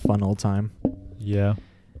going to be a fun old time. Yeah.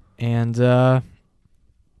 And,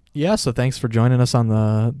 yeah, so thanks for joining us on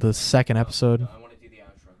the second episode. I want to do the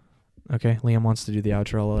outro. Okay, Liam wants to do the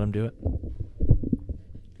outro. I'll let him do it.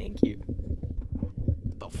 Thank you.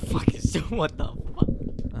 What the fuck is what the fuck?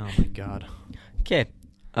 Oh, my God. Okay.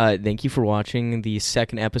 Thank you for watching the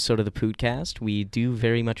second episode of the Pootcast. We do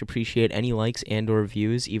very much appreciate any likes and or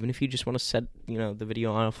views, even if you just want to set, the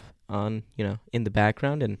video off on, in the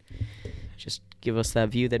background and just give us that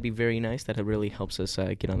view. That'd be very nice. That really helps us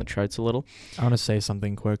get on the charts a little. I want to say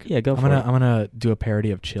something quick. Yeah, go I'm for it. I'm gonna do a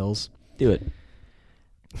parody of Chills. Do it.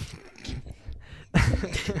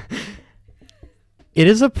 It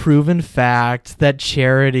is a proven fact that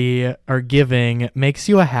charity or giving makes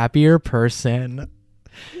you a happier person.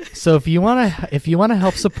 So if you want to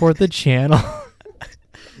help support the channel,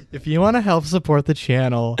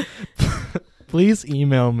 please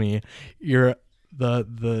email me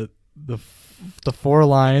the 4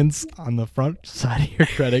 lines on the front side of your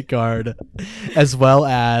credit card, as well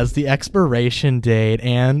as the expiration date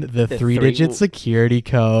and the 3-digit security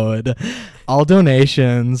code. All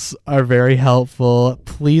donations are very helpful.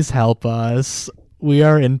 Please help us. We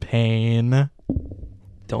are in pain.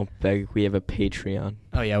 Don't beg. We have a Patreon.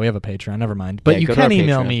 Oh yeah, we have a Patreon. Never mind. But Yeah, you go to our can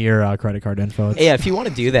email Patreon. me your credit card info. Yeah, if you want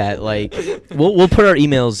to do that, like, we'll put our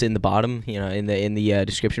emails in the bottom, in the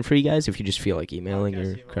description for you guys. If you just feel like emailing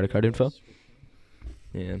your credit card info.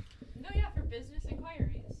 Yeah. No, yeah, for business inquiries.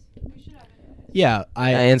 We should have it. Yeah,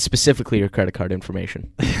 And specifically your credit card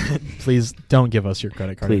information. please don't give us your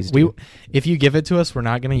credit card. Please do. If you give it to us, we're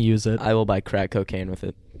not going to use it. I will buy crack cocaine with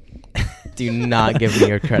it. Do not give me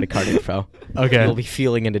your credit card info. Okay. You'll be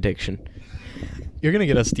feeling an addiction. You're going to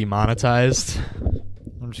get us demonetized.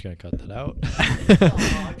 I'm just going to cut that out.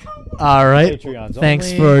 All right. Patreons Thanks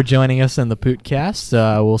only. for joining us in the Pootcast.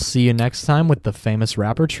 We'll see you next time with the famous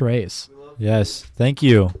rapper Trace. Yes. Thank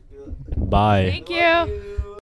you. Bye. Thank you.